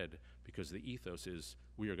at Thread because the ethos is,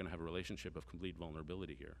 we are going to have a relationship of complete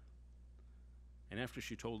vulnerability here. And after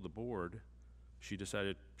she told the board, she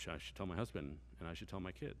decided I should tell my husband and I should tell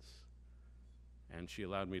my kids. And she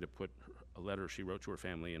allowed me to put a letter she wrote to her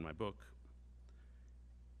family in my book.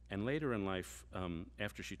 And later in life,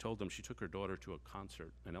 after she told them, she took her daughter to a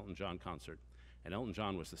concert, an Elton John concert. And Elton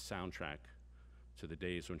John was the soundtrack to the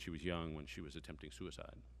days when she was young, when she was attempting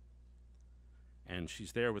suicide. And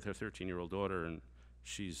she's there with her 13-year-old daughter, and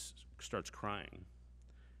she starts crying.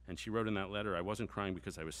 And she wrote in that letter, "I wasn't crying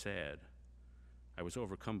because I was sad. I was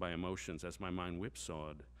overcome by emotions as my mind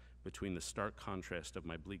whipsawed between the stark contrast of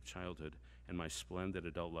my bleak childhood and my splendid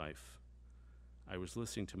adult life. I was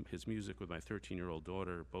listening to his music with my 13-year-old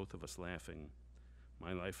daughter, both of us laughing.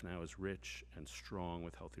 My life now is rich and strong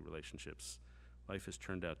with healthy relationships. Life has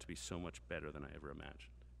turned out to be so much better than I ever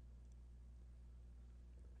imagined."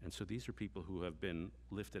 And so these are people who have been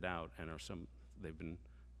lifted out and they've been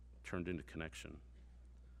turned into connection.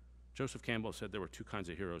 Joseph Campbell said there were two kinds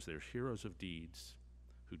of heroes. There's heroes of deeds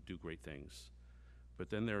who do great things, but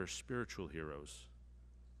then there are spiritual heroes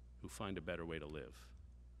who find a better way to live.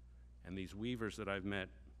 And these weavers that I've met,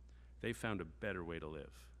 they found a better way to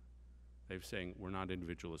live. They're saying we're not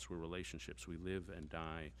individualists, we're relationships. We live and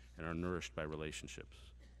die and are nourished by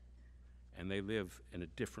relationships. And they live in a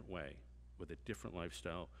different way, with a different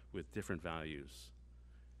lifestyle, with different values.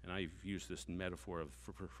 And I've used this metaphor of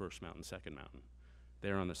first mountain, second mountain.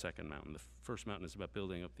 They're on the second mountain. The first mountain is about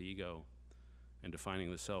building up the ego and defining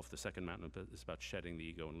the self. The second mountain is about shedding the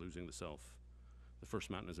ego and losing the self. The first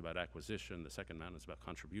mountain is about acquisition. The second mountain is about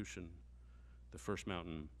contribution. The first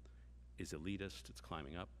mountain is elitist, it's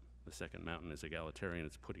climbing up. The second mountain is egalitarian,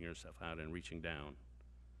 it's putting yourself out and reaching down.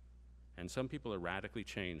 And some people are radically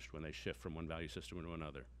changed when they shift from one value system to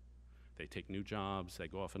another. They take new jobs, they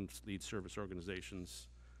go off and lead service organizations.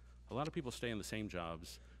 A lot of people stay in the same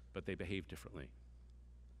jobs, but they behave differently.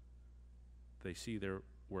 They see their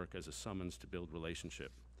work as a summons to build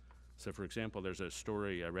relationship. So for example, there's a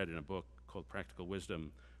story I read in a book called Practical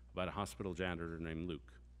Wisdom about a hospital janitor named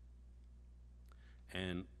Luke.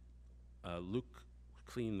 And Luke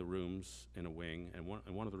cleaned the rooms in a wing, and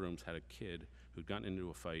one of the rooms had a kid who'd gotten into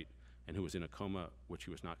a fight and who was in a coma which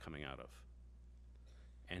he was not coming out of.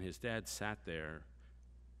 And his dad sat there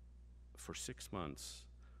for 6 months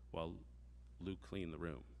while Luke cleaned the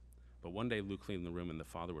room. But one day Luke cleaned the room and the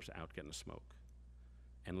father was out getting a smoke.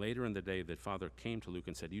 And later in the day, the father came to Luke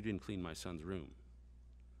and said, "You didn't clean my son's room."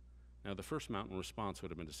 Now the first mountain response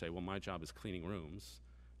would have been to say, "Well, my job is cleaning rooms."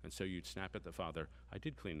 And so you'd snap at the father, "I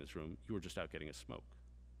did clean this room, you were just out getting a smoke."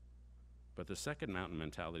 But the second mountain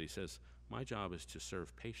mentality says, "My job is to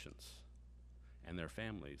serve patients and their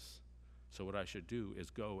families. So what I should do is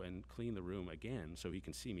go and clean the room again so he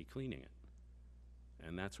can see me cleaning it."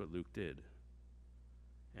 And that's what Luke did.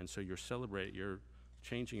 And so you're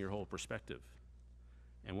changing your whole perspective.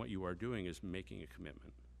 And what you are doing is making a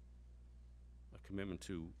commitment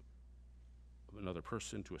to another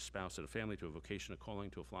person, to a spouse, to a family, to a vocation, a calling,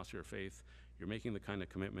 to a philosophy or faith. You're making the kind of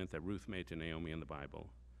commitment that Ruth made to Naomi in the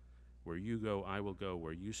Bible. Where you go, I will go.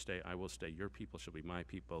 Where you stay, I will stay. Your people shall be my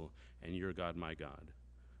people, and your God, my God.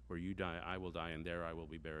 Where you die, I will die, and there I will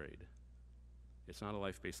be buried. It's not a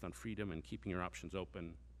life based on freedom and keeping your options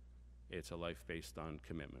open. It's a life based on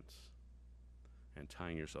commitments and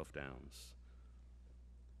tying yourself down.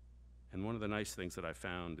 And one of the nice things that I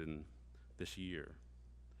found in this year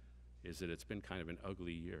is that it's been kind of an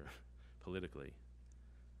ugly year politically.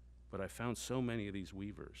 But I found so many of these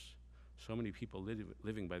weavers, so many people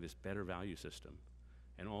living by this better value system,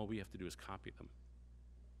 and all we have to do is copy them.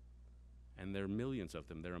 And there are millions of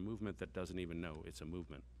them. They're a movement that doesn't even know it's a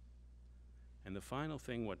movement. And the final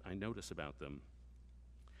thing, what I notice about them,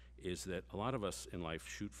 is that a lot of us in life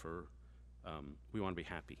shoot for, we want to be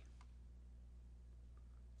happy.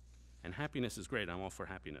 And happiness is great, I'm all for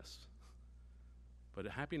happiness. But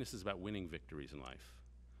happiness is about winning victories in life,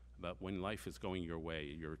 about when life is going your way,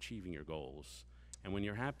 you're achieving your goals. And when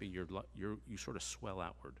you're happy, you sort of swell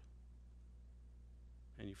outward,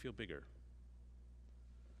 and you feel bigger.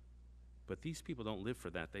 But these people don't live for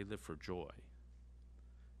that, they live for joy.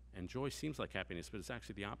 And joy seems like happiness, but it's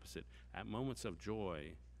actually the opposite. At moments of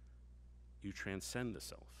joy, you transcend the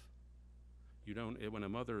self. When a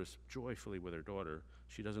mother is joyfully with her daughter,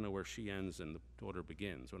 she doesn't know where she ends and the daughter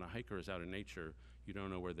begins. When a hiker is out in nature, you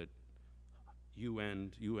don't know where you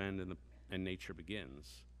end and nature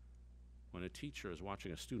begins. When a teacher is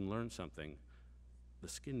watching a student learn something, the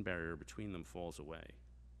skin barrier between them falls away.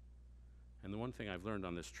 And the one thing I've learned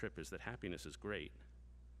on this trip is that happiness is great,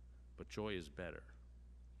 but joy is better.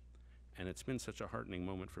 And it's been such a heartening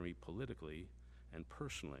moment for me politically and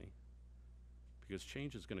personally, because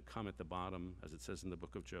change is going to come at the bottom, as it says in the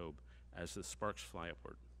book of Job, as the sparks fly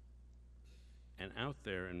upward. And out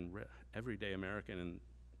there in everyday America, and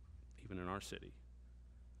even in our city,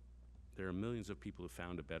 there are millions of people who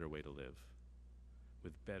found a better way to live,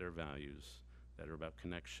 with better values, that are about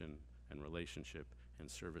connection and relationship and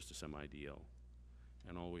service to some ideal.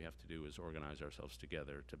 And all we have to do is organize ourselves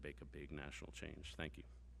together to make a big national change. Thank you.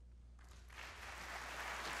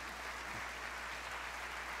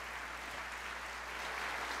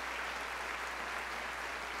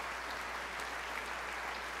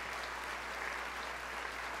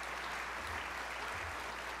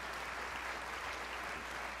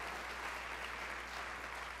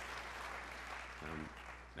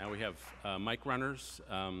 Now we have mic runners,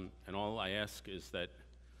 and all I ask is that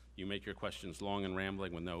you make your questions long and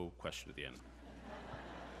rambling with no question at the end.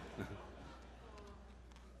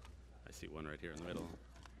 I see one right here in the middle.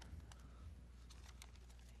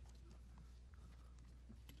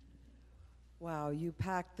 Wow, you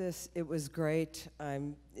packed this. It was great.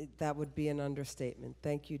 That would be an understatement.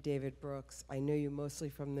 Thank you, David Brooks. I knew you mostly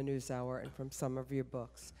from the NewsHour and from some of your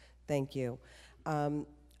books. Thank you.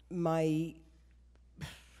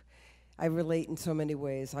 I relate in so many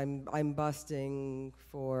ways. I'm busting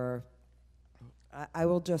for, I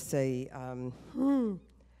will just say, to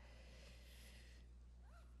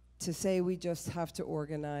say we just have to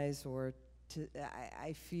organize, or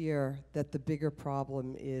I fear that the bigger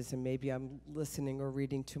problem is, and maybe I'm listening or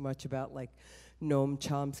reading too much about like Noam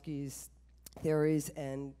Chomsky's theories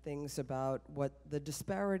and things about what the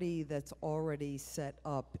disparity that's already set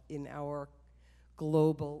up in our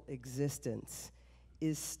global existence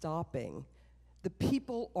is stopping. The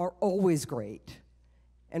people are always great.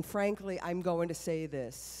 And frankly, I'm going to say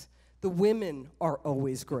this. The women are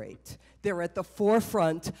always great. They're at the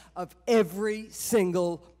forefront of every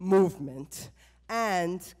single movement.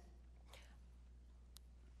 And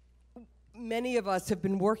many of us have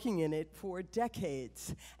been working in it for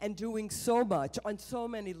decades and doing so much on so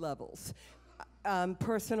many levels,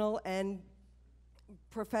 personal and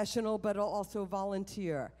professional, but also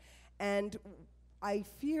volunteer. And I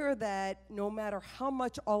fear that no matter how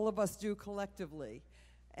much all of us do collectively,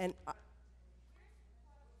 and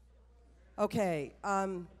okay,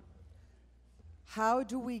 how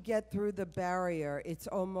do we get through the barrier? It's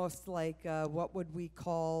almost like what would we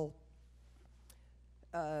call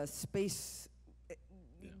space,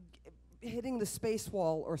 hitting the space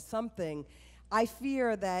wall or something. I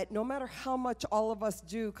fear that no matter how much all of us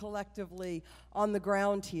do collectively on the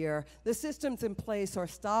ground here, the systems in place are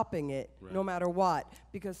stopping it, right, no matter what,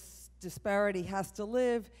 because disparity has to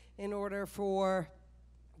live in order for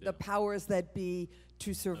the powers that be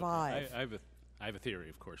to survive. Okay. I have a theory,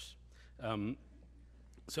 of course.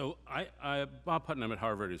 So Bob Putnam at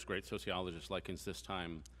Harvard, who's a great sociologist, likens this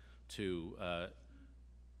time to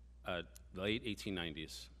the late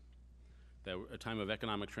 1890s, a time of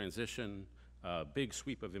economic transition, big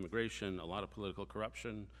sweep of immigration, a lot of political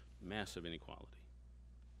corruption, massive inequality.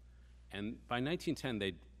 And by 1910,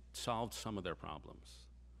 they'd solved some of their problems.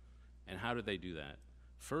 And how did they do that?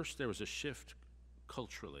 First, there was a shift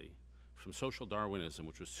culturally from social Darwinism,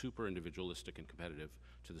 which was super individualistic and competitive,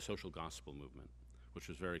 to the social gospel movement, which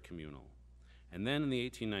was very communal. And then in the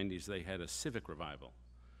 1890s, they had a civic revival.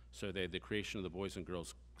 So they had the creation of the Boys and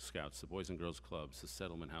Girls Scouts, the Boys and Girls Clubs, the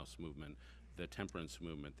Settlement House movement, the temperance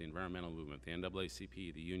movement, the environmental movement, the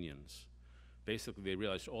NAACP, the unions. Basically, they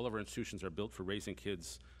realized all of our institutions are built for raising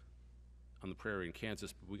kids on the prairie in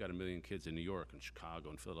Kansas, but we got 1 million kids in New York and Chicago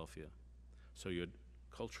and Philadelphia. So you had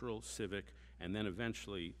cultural, civic, and then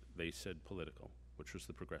eventually they said political, which was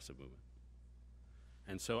the progressive movement.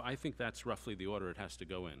 And so I think that's roughly the order it has to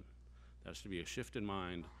go in. There has to be a shift in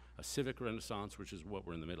mind, a civic renaissance, which is what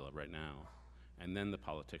we're in the middle of right now, and then the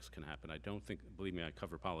politics can happen. I don't think, believe me, I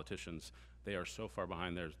cover politicians. They are so far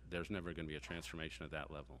behind, there's never going to be a transformation at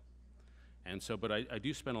that level. And so, but I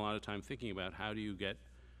do spend a lot of time thinking about how do you get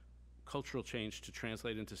cultural change to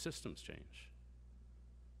translate into systems change.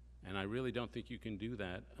 And I really don't think you can do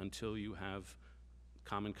that until you have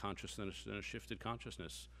common consciousness and a shifted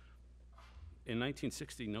consciousness. In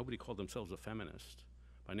 1960, nobody called themselves a feminist.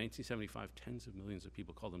 By 1975, tens of millions of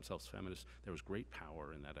people called themselves feminists. There was great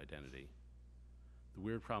power in that identity. The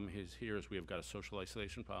weird problem here is we have got a social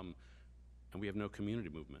isolation problem, and we have no community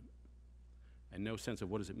movement, and no sense of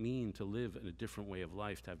what does it mean to live in a different way of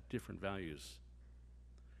life, to have different values.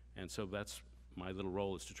 And so that's my little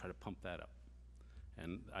role, is to try to pump that up.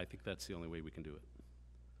 And I think that's the only way we can do it.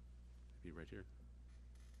 Be right here.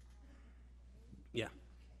 Yeah.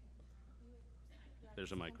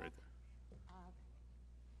 There's a mic right there.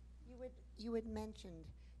 You had mentioned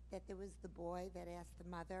that there was the boy that asked the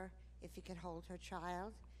mother if he could hold her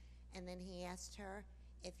child, and then he asked her,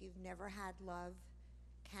 if you've never had love,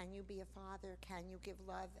 can you be a father? Can you give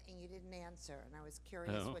love? And you didn't answer, and I was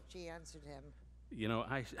curious what she answered him. You know,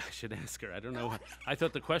 I should ask her. I don't know. I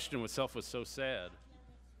thought the question itself was so sad.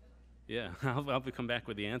 Yeah, I'll come back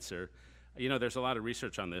with the answer. You know, there's a lot of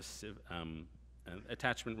research on this.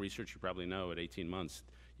 Attachment research, you probably know, at 18 months,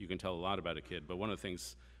 you can tell a lot about a kid. But one of the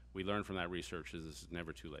things we learned from that research is it's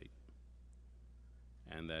never too late.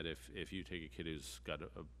 And that if you take a kid who's got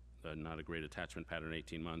not a great attachment pattern at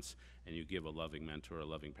 18 months, and you give a loving mentor, a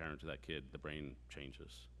loving parent to that kid, the brain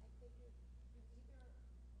changes. I think you either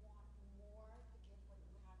want more to give what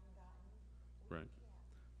you haven't gotten, or Right.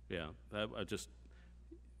 you can't. Yeah,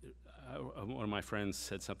 one of my friends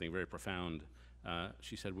said something very profound.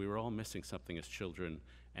 She said, we were all missing something as children,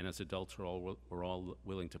 and as adults we're all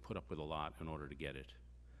willing to put up with a lot in order to get it.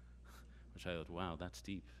 Which I thought, wow, that's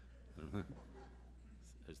deep.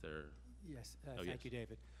 Is there? Yes, Oh, thank you,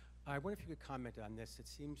 David. I wonder if you could comment on this. It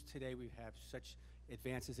seems today we have such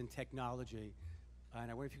advances in technology, and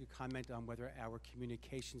I wonder if you could comment on whether our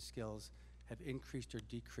communication skills have increased or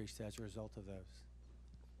decreased as a result of those.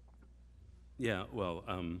 Yeah, well,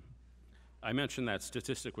 I mentioned that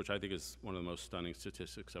statistic, which I think is one of the most stunning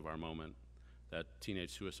statistics of our moment, that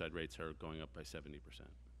teenage suicide rates are going up by 70%.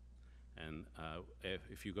 And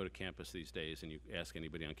if you go to campus these days and you ask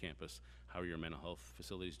anybody on campus, how are your mental health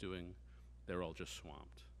facilities doing, they're all just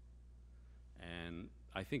swamped. And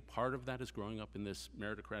I think part of that is growing up in this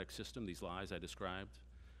meritocratic system, these lies I described,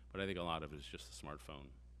 but I think a lot of it is just the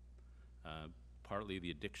smartphone. Partly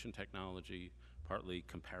the addiction technology, partly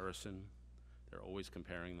comparison. They're always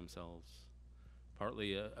comparing themselves.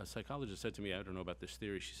 Partly, a psychologist said to me, I don't know about this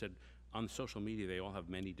theory, she said, on social media they all have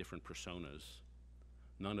many different personas,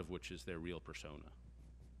 none of which is their real persona.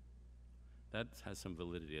 That has some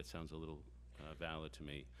validity. It sounds a little valid to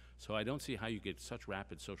me. So I don't see how you get such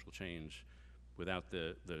rapid social change without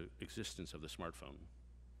the existence of the smartphone.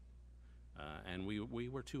 And we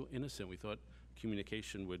were too innocent. We thought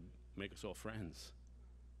communication would make us all friends.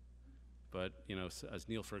 But, you know, as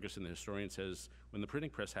Neil Ferguson, the historian, says, when the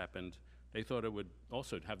printing press happened, they thought it would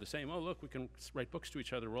also have the same, oh, look, we can write books to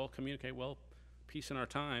each other, we'll all communicate, well, peace in our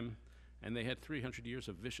time. And they had 300 years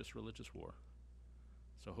of vicious religious war.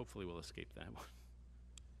 So hopefully we'll escape that one.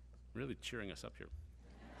 Really cheering us up here.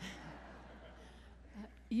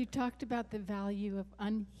 You talked about the value of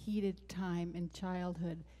unheeded time in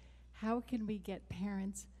childhood. How can we get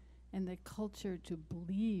parents and the culture to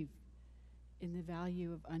believe in the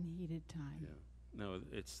value of unheeded time? Yeah. No,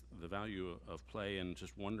 it's the value of play and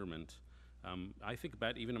just wonderment. I think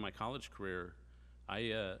about even in my college career,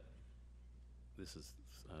 this is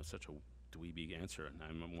such a dweeby answer, and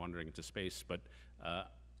I'm wandering into space, but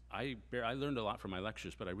I learned a lot from my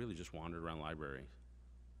lectures, but I really just wandered around library.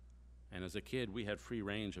 And as a kid, we had free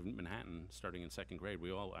range of Manhattan starting in second grade.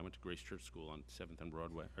 I went to Grace Church School on 7th and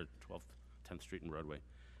Broadway, or 10th Street and Broadway.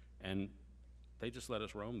 And they just let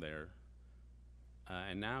us roam there.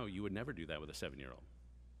 And now you would never do that with a 7-year-old.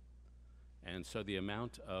 And so the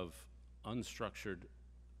amount of unstructured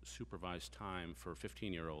supervised time for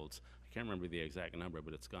 15-year-olds, I can't remember the exact number,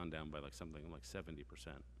 but it's gone down by like something like 70%.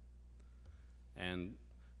 And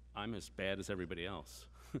I'm as bad as everybody else.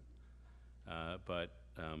 But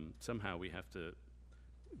somehow we have to,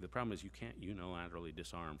 the problem is you can't unilaterally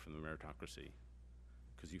disarm from the meritocracy,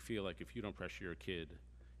 because you feel like if you don't pressure your kid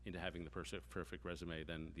into having the perfect resume,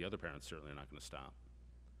 then the other parents certainly are not going to stop.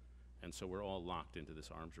 And so we're all locked into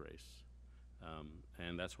this arms race.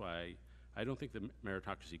 And that's why I don't think the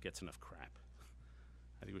meritocracy gets enough crap.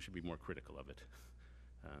 I think we should be more critical of it,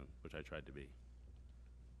 which I tried to be.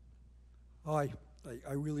 Hi,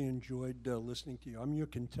 I really enjoyed listening to you. I'm your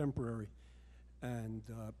contemporary, and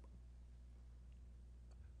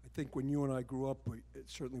I think when you and I grew up, it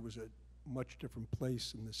certainly was a much different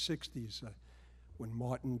place in the 60s. When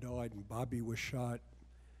Martin died and Bobby was shot,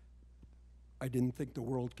 I didn't think the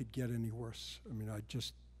world could get any worse. I mean,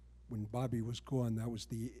 when Bobby was gone, that was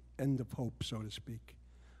the end of hope, so to speak.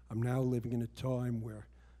 I'm now living in a time where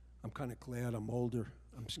I'm kind of glad I'm older.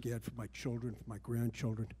 I'm scared for my children, for my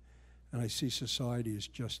grandchildren. And I see society as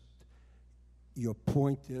just, your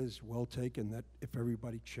point is well taken, that if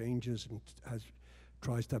everybody changes and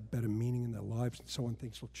tries to have better meaning in their lives and so on,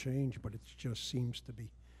 things will change, but it just seems to be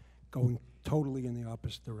going totally in the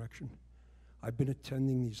opposite direction. I've been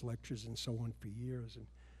attending these lectures and so on for years, and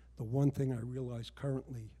the one thing I realize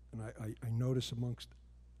currently, and I notice amongst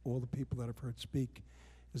all the people that I've heard speak,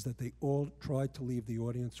 is that they all try to leave the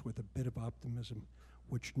audience with a bit of optimism,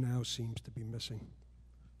 which now seems to be missing.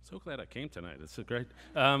 So glad I came tonight. It's so great.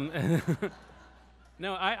 No,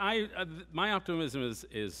 my optimism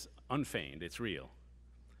is unfeigned. It's real.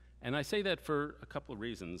 And I say that for a couple of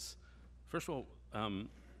reasons. First of all,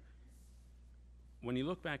 when you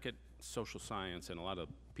look back at social science and a lot of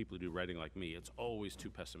people who do writing like me, it's always too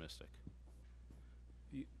pessimistic.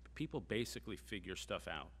 People basically figure stuff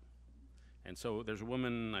out. And so there's a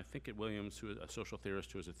woman, I think at Williams, who is a social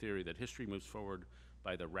theorist, who has a theory that history moves forward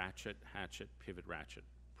by the ratchet, hatchet, pivot, ratchet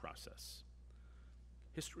process.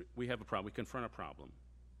 History, we have a problem, we confront a problem,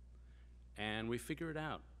 and we figure it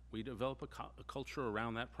out. We develop a culture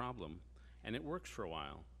around that problem, and it works for a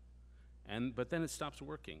while. But then it stops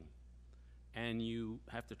working, and you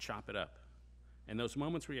have to chop it up. And those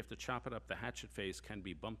moments where you have to chop it up, the hatchet phase can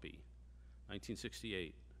be bumpy.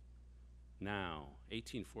 1968, now,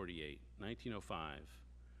 1848, 1905.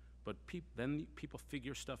 But then people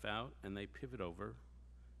figure stuff out, and they pivot over,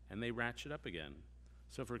 and they ratchet up again.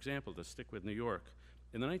 So for example, to stick with New York,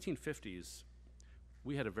 in the 1950s,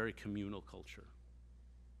 we had a very communal culture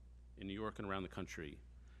in New York and around the country.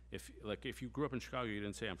 If you grew up in Chicago, you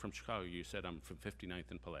didn't say, I'm from Chicago, you said, I'm from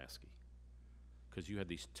 59th and Pulaski. Because you had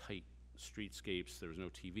these tight streetscapes, there was no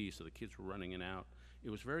TV, so the kids were running in and out. It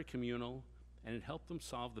was very communal, and it helped them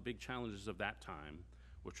solve the big challenges of that time,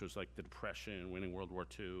 which was like the Depression, winning World War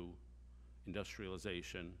II,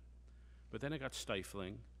 industrialization. But then it got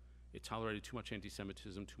stifling. It tolerated too much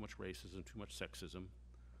anti-Semitism, too much racism, too much sexism.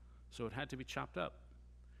 So it had to be chopped up.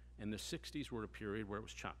 And the 60s were a period where it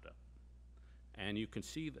was chopped up. And you can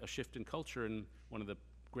see a shift in culture in one of the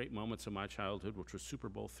great moments of my childhood, which was Super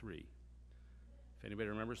Bowl III. If anybody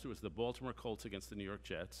remembers, it was the Baltimore Colts against the New York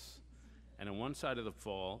Jets. And on one side of the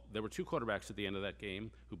fall, there were two quarterbacks at the end of that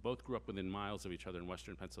game who both grew up within miles of each other in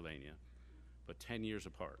western Pennsylvania, but 10 years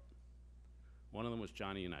apart. One of them was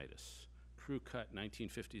Johnny Unitas, crew-cut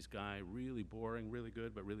 1950s guy, really boring, really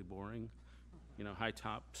good, but really boring. You know,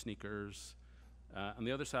 high-top sneakers. On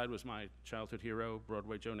the other side was my childhood hero,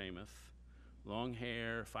 Broadway Joe Namath. Long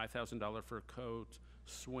hair, $5,000 fur coat,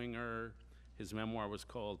 swinger. His memoir was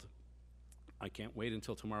called, I Can't Wait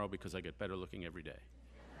Until Tomorrow Because I Get Better Looking Every Day.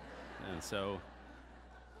 And so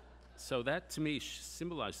that to me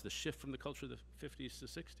symbolized the shift from the culture of the 50s to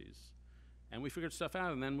 60s. And we figured stuff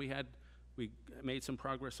out, and then we made some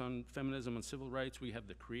progress on feminism and civil rights. We have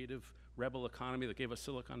the creative rebel economy that gave us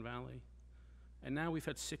Silicon Valley. And now we've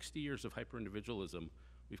had 60 years of hyper-individualism.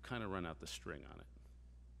 We've kind of run out the string on it.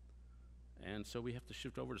 And so we have to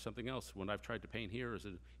shift over to something else. What I've tried to paint here is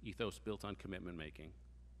an ethos built on commitment making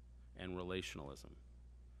and relationalism.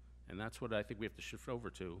 And that's what I think we have to shift over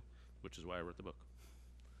to, which is why I wrote the book.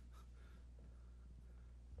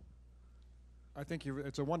 I think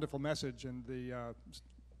it's a wonderful message, and the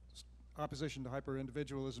opposition to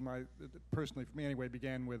hyper-individualism, personally, for me anyway,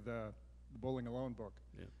 began with the Bowling Alone book.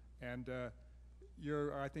 Yeah. And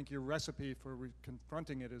I think your recipe for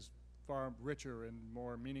confronting it is far richer and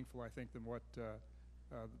more meaningful, I think, than what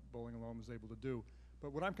Bowling Alone was able to do.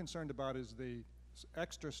 But what I'm concerned about is the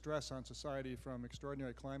extra stress on society from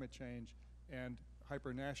extraordinary climate change and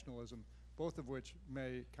hyper-nationalism, both of which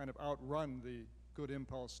may kind of outrun the good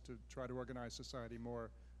impulse to try to organize society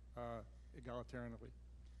more egalitarianly.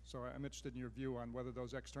 So I'm interested in your view on whether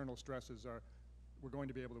those external stresses we're going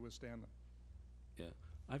to be able to withstand them.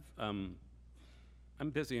 Yeah, I'm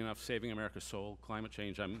busy enough saving America's soul, climate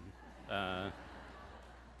change. I'm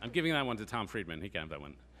giving that one to Tom Friedman. He can have that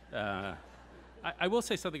one. I will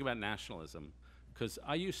say something about nationalism, because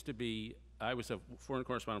I was a foreign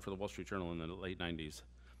correspondent for the Wall Street Journal in the late 90s,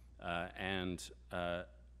 and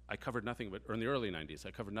I covered nothing but, or in the early 90s,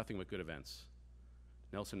 I covered nothing but good events.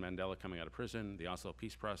 Nelson Mandela coming out of prison, the Oslo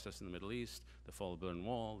peace process in the Middle East, the fall of the Berlin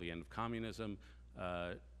Wall, the end of communism,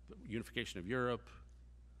 unification of Europe.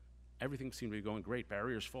 Everything seemed to be going great,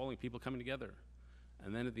 barriers falling, people coming together.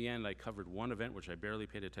 And then at the end, I covered one event which I barely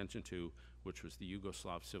paid attention to, which was the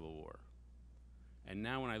Yugoslav Civil War. And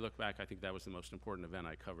now when I look back, I think that was the most important event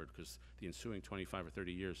I covered, because the ensuing 25 or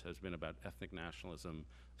 30 years has been about ethnic nationalism,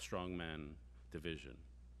 strongmen, division.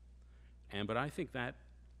 But I think that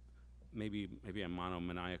maybe I'm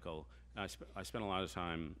monomaniacal. I spent a lot of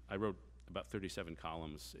time, I wrote about 37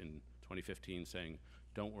 columns in 2015 saying,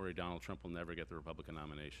 don't worry, Donald Trump will never get the Republican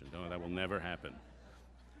nomination. No, that will never happen.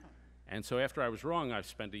 And so after I was wrong, I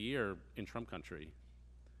spent a year in Trump country.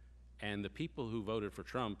 And the people who voted for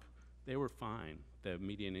Trump, they were fine. The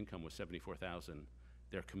median income was $74,000.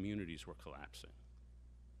 Their communities were collapsing.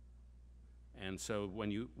 And so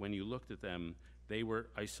when you looked at them, they were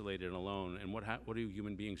isolated and alone. And what do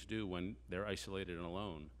human beings do when they're isolated and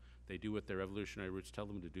alone? They do what their evolutionary roots tell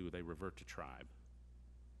them to do. They revert to tribe.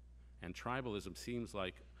 And tribalism seems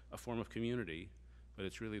like a form of community, but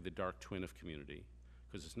it's really the dark twin of community,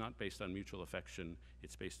 because it's not based on mutual affection,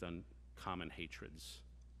 it's based on common hatreds.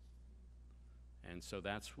 And so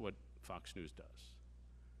that's what Fox News does.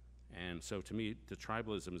 And so to me, the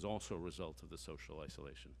tribalism is also a result of the social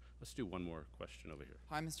isolation. Let's do one more question over here.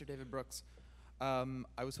 Hi, Mr. David Brooks.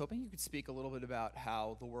 I was hoping you could speak a little bit about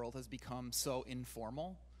how the world has become so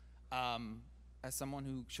informal. As someone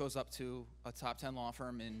who shows up to a top 10 law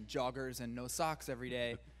firm in joggers and no socks every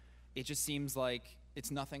day, it just seems like it's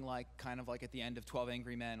nothing like kind of like at the end of 12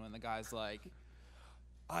 Angry Men when the guy's like,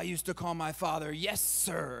 I used to call my father, yes,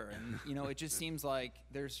 sir. And, you know, it just seems like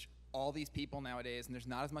there's all these people nowadays and there's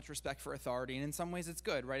not as much respect for authority. And in some ways it's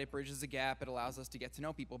good, right? It bridges the gap. It allows us to get to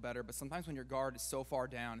know people better. But sometimes when your guard is so far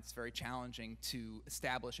down, it's very challenging to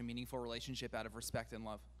establish a meaningful relationship out of respect and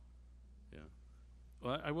love. Yeah.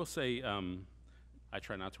 Well, I will say, I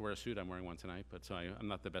try not to wear a suit. I'm wearing one tonight, but so I'm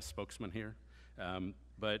not the best spokesman here.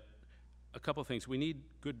 But a couple things. We need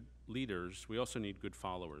good leaders. We also need good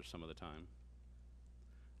followers some of the time.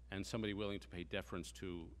 And somebody willing to pay deference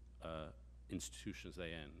to institutions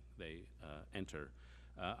they enter.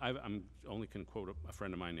 I'm only can quote a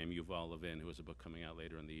friend of mine named Yuval Levin, who has a book coming out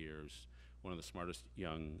later in the year, who's one of the smartest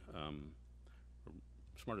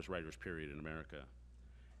smartest writers, period, in America.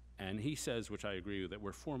 And he says, which I agree with, that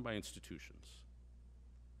we're formed by institutions.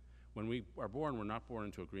 When we are born, we're not born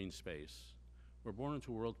into a green space. We're born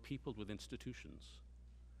into a world peopled with institutions.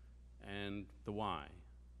 And the why,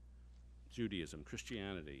 Judaism,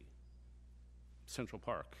 Christianity, Central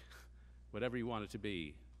Park, whatever you want it to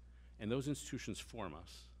be. And those institutions form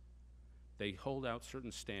us. They hold out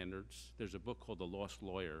certain standards. There's a book called The Lost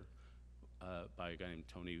Lawyer by a guy named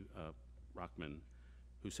Tony Rockman,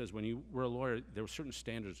 who says when you were a lawyer, there were certain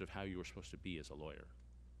standards of how you were supposed to be as a lawyer.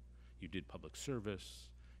 You did public service,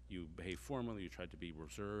 you behaved formally, you tried to be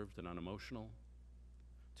reserved and unemotional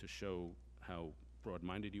to show how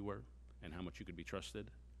broad-minded you were and how much you could be trusted.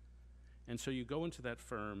 And so you go into that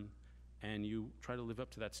firm and you try to live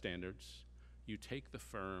up to that standards. You take the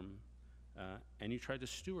firm and you try to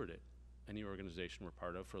steward it, any organization we're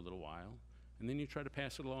part of, for a little while, and then you try to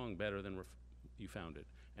pass it along better than you found it.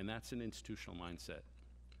 And that's an institutional mindset.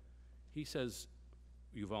 He says,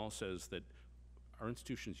 Yuval says that our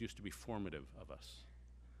institutions used to be formative of us,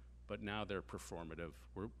 but now they're performative.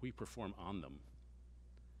 We perform on them.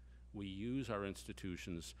 We use our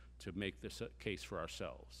institutions to make this a case for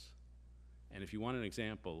ourselves. And if you want an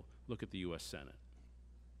example, look at the US Senate.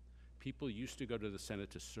 People used to go to the Senate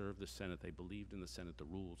to serve the Senate. They believed in the Senate, the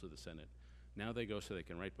rules of the Senate. Now they go so they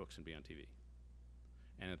can write books and be on TV.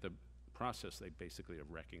 And at the process, they basically are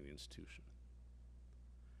wrecking the institution.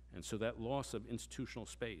 And so that loss of institutional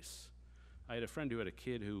space. I had a friend who had a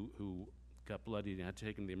kid who got bloodied and had to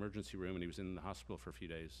take him to the emergency room, and he was in the hospital for a few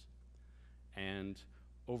days. And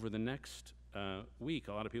over the next week,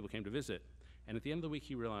 a lot of people came to visit. And at the end of the week,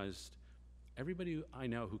 he realized everybody I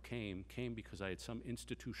know who came because I had some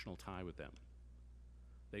institutional tie with them.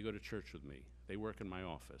 They go to church with me. They work in my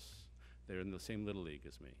office. They're in the same Little League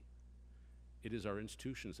as me. It is our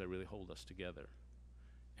institutions that really hold us together.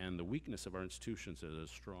 And the weakness of our institutions is as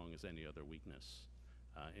strong as any other weakness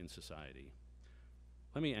in society.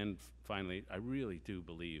 Let me end, finally, I really do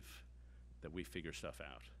believe that we figure stuff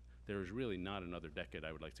out. There is really not another decade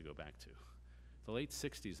I would like to go back to. The late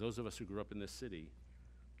 60s, those of us who grew up in this city,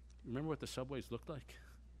 remember what the subways looked like?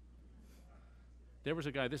 There was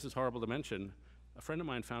a guy, this is horrible to mention, a friend of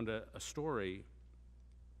mine found a story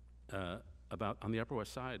about, on the Upper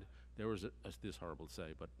West Side, there was, this is horrible to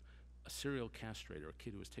say, but a serial castrator, a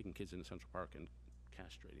kid who was taking kids into Central Park and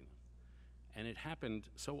castrating them. And it happened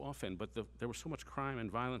so often, but there was so much crime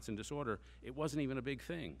and violence and disorder, it wasn't even a big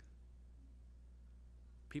thing.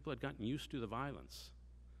 People had gotten used to the violence.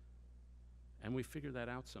 And we figured that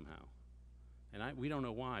out somehow. And we don't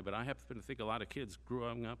know why, but I happen to think a lot of kids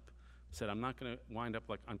growing up said, I'm not going to wind up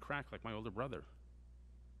on crack like my older brother.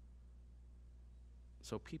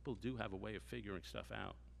 So people do have a way of figuring stuff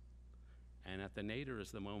out. And at the nadir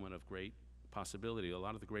is the moment of great possibility. A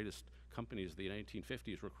lot of the greatest companies of the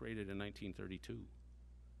 1950s were created in 1932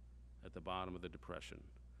 at the bottom of the Depression.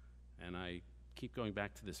 And I keep going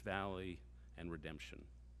back to this valley and redemption.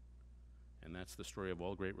 And that's the story of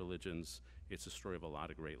all great religions. It's the story of a lot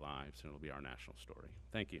of great lives, and it'll be our national story.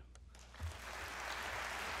 Thank you.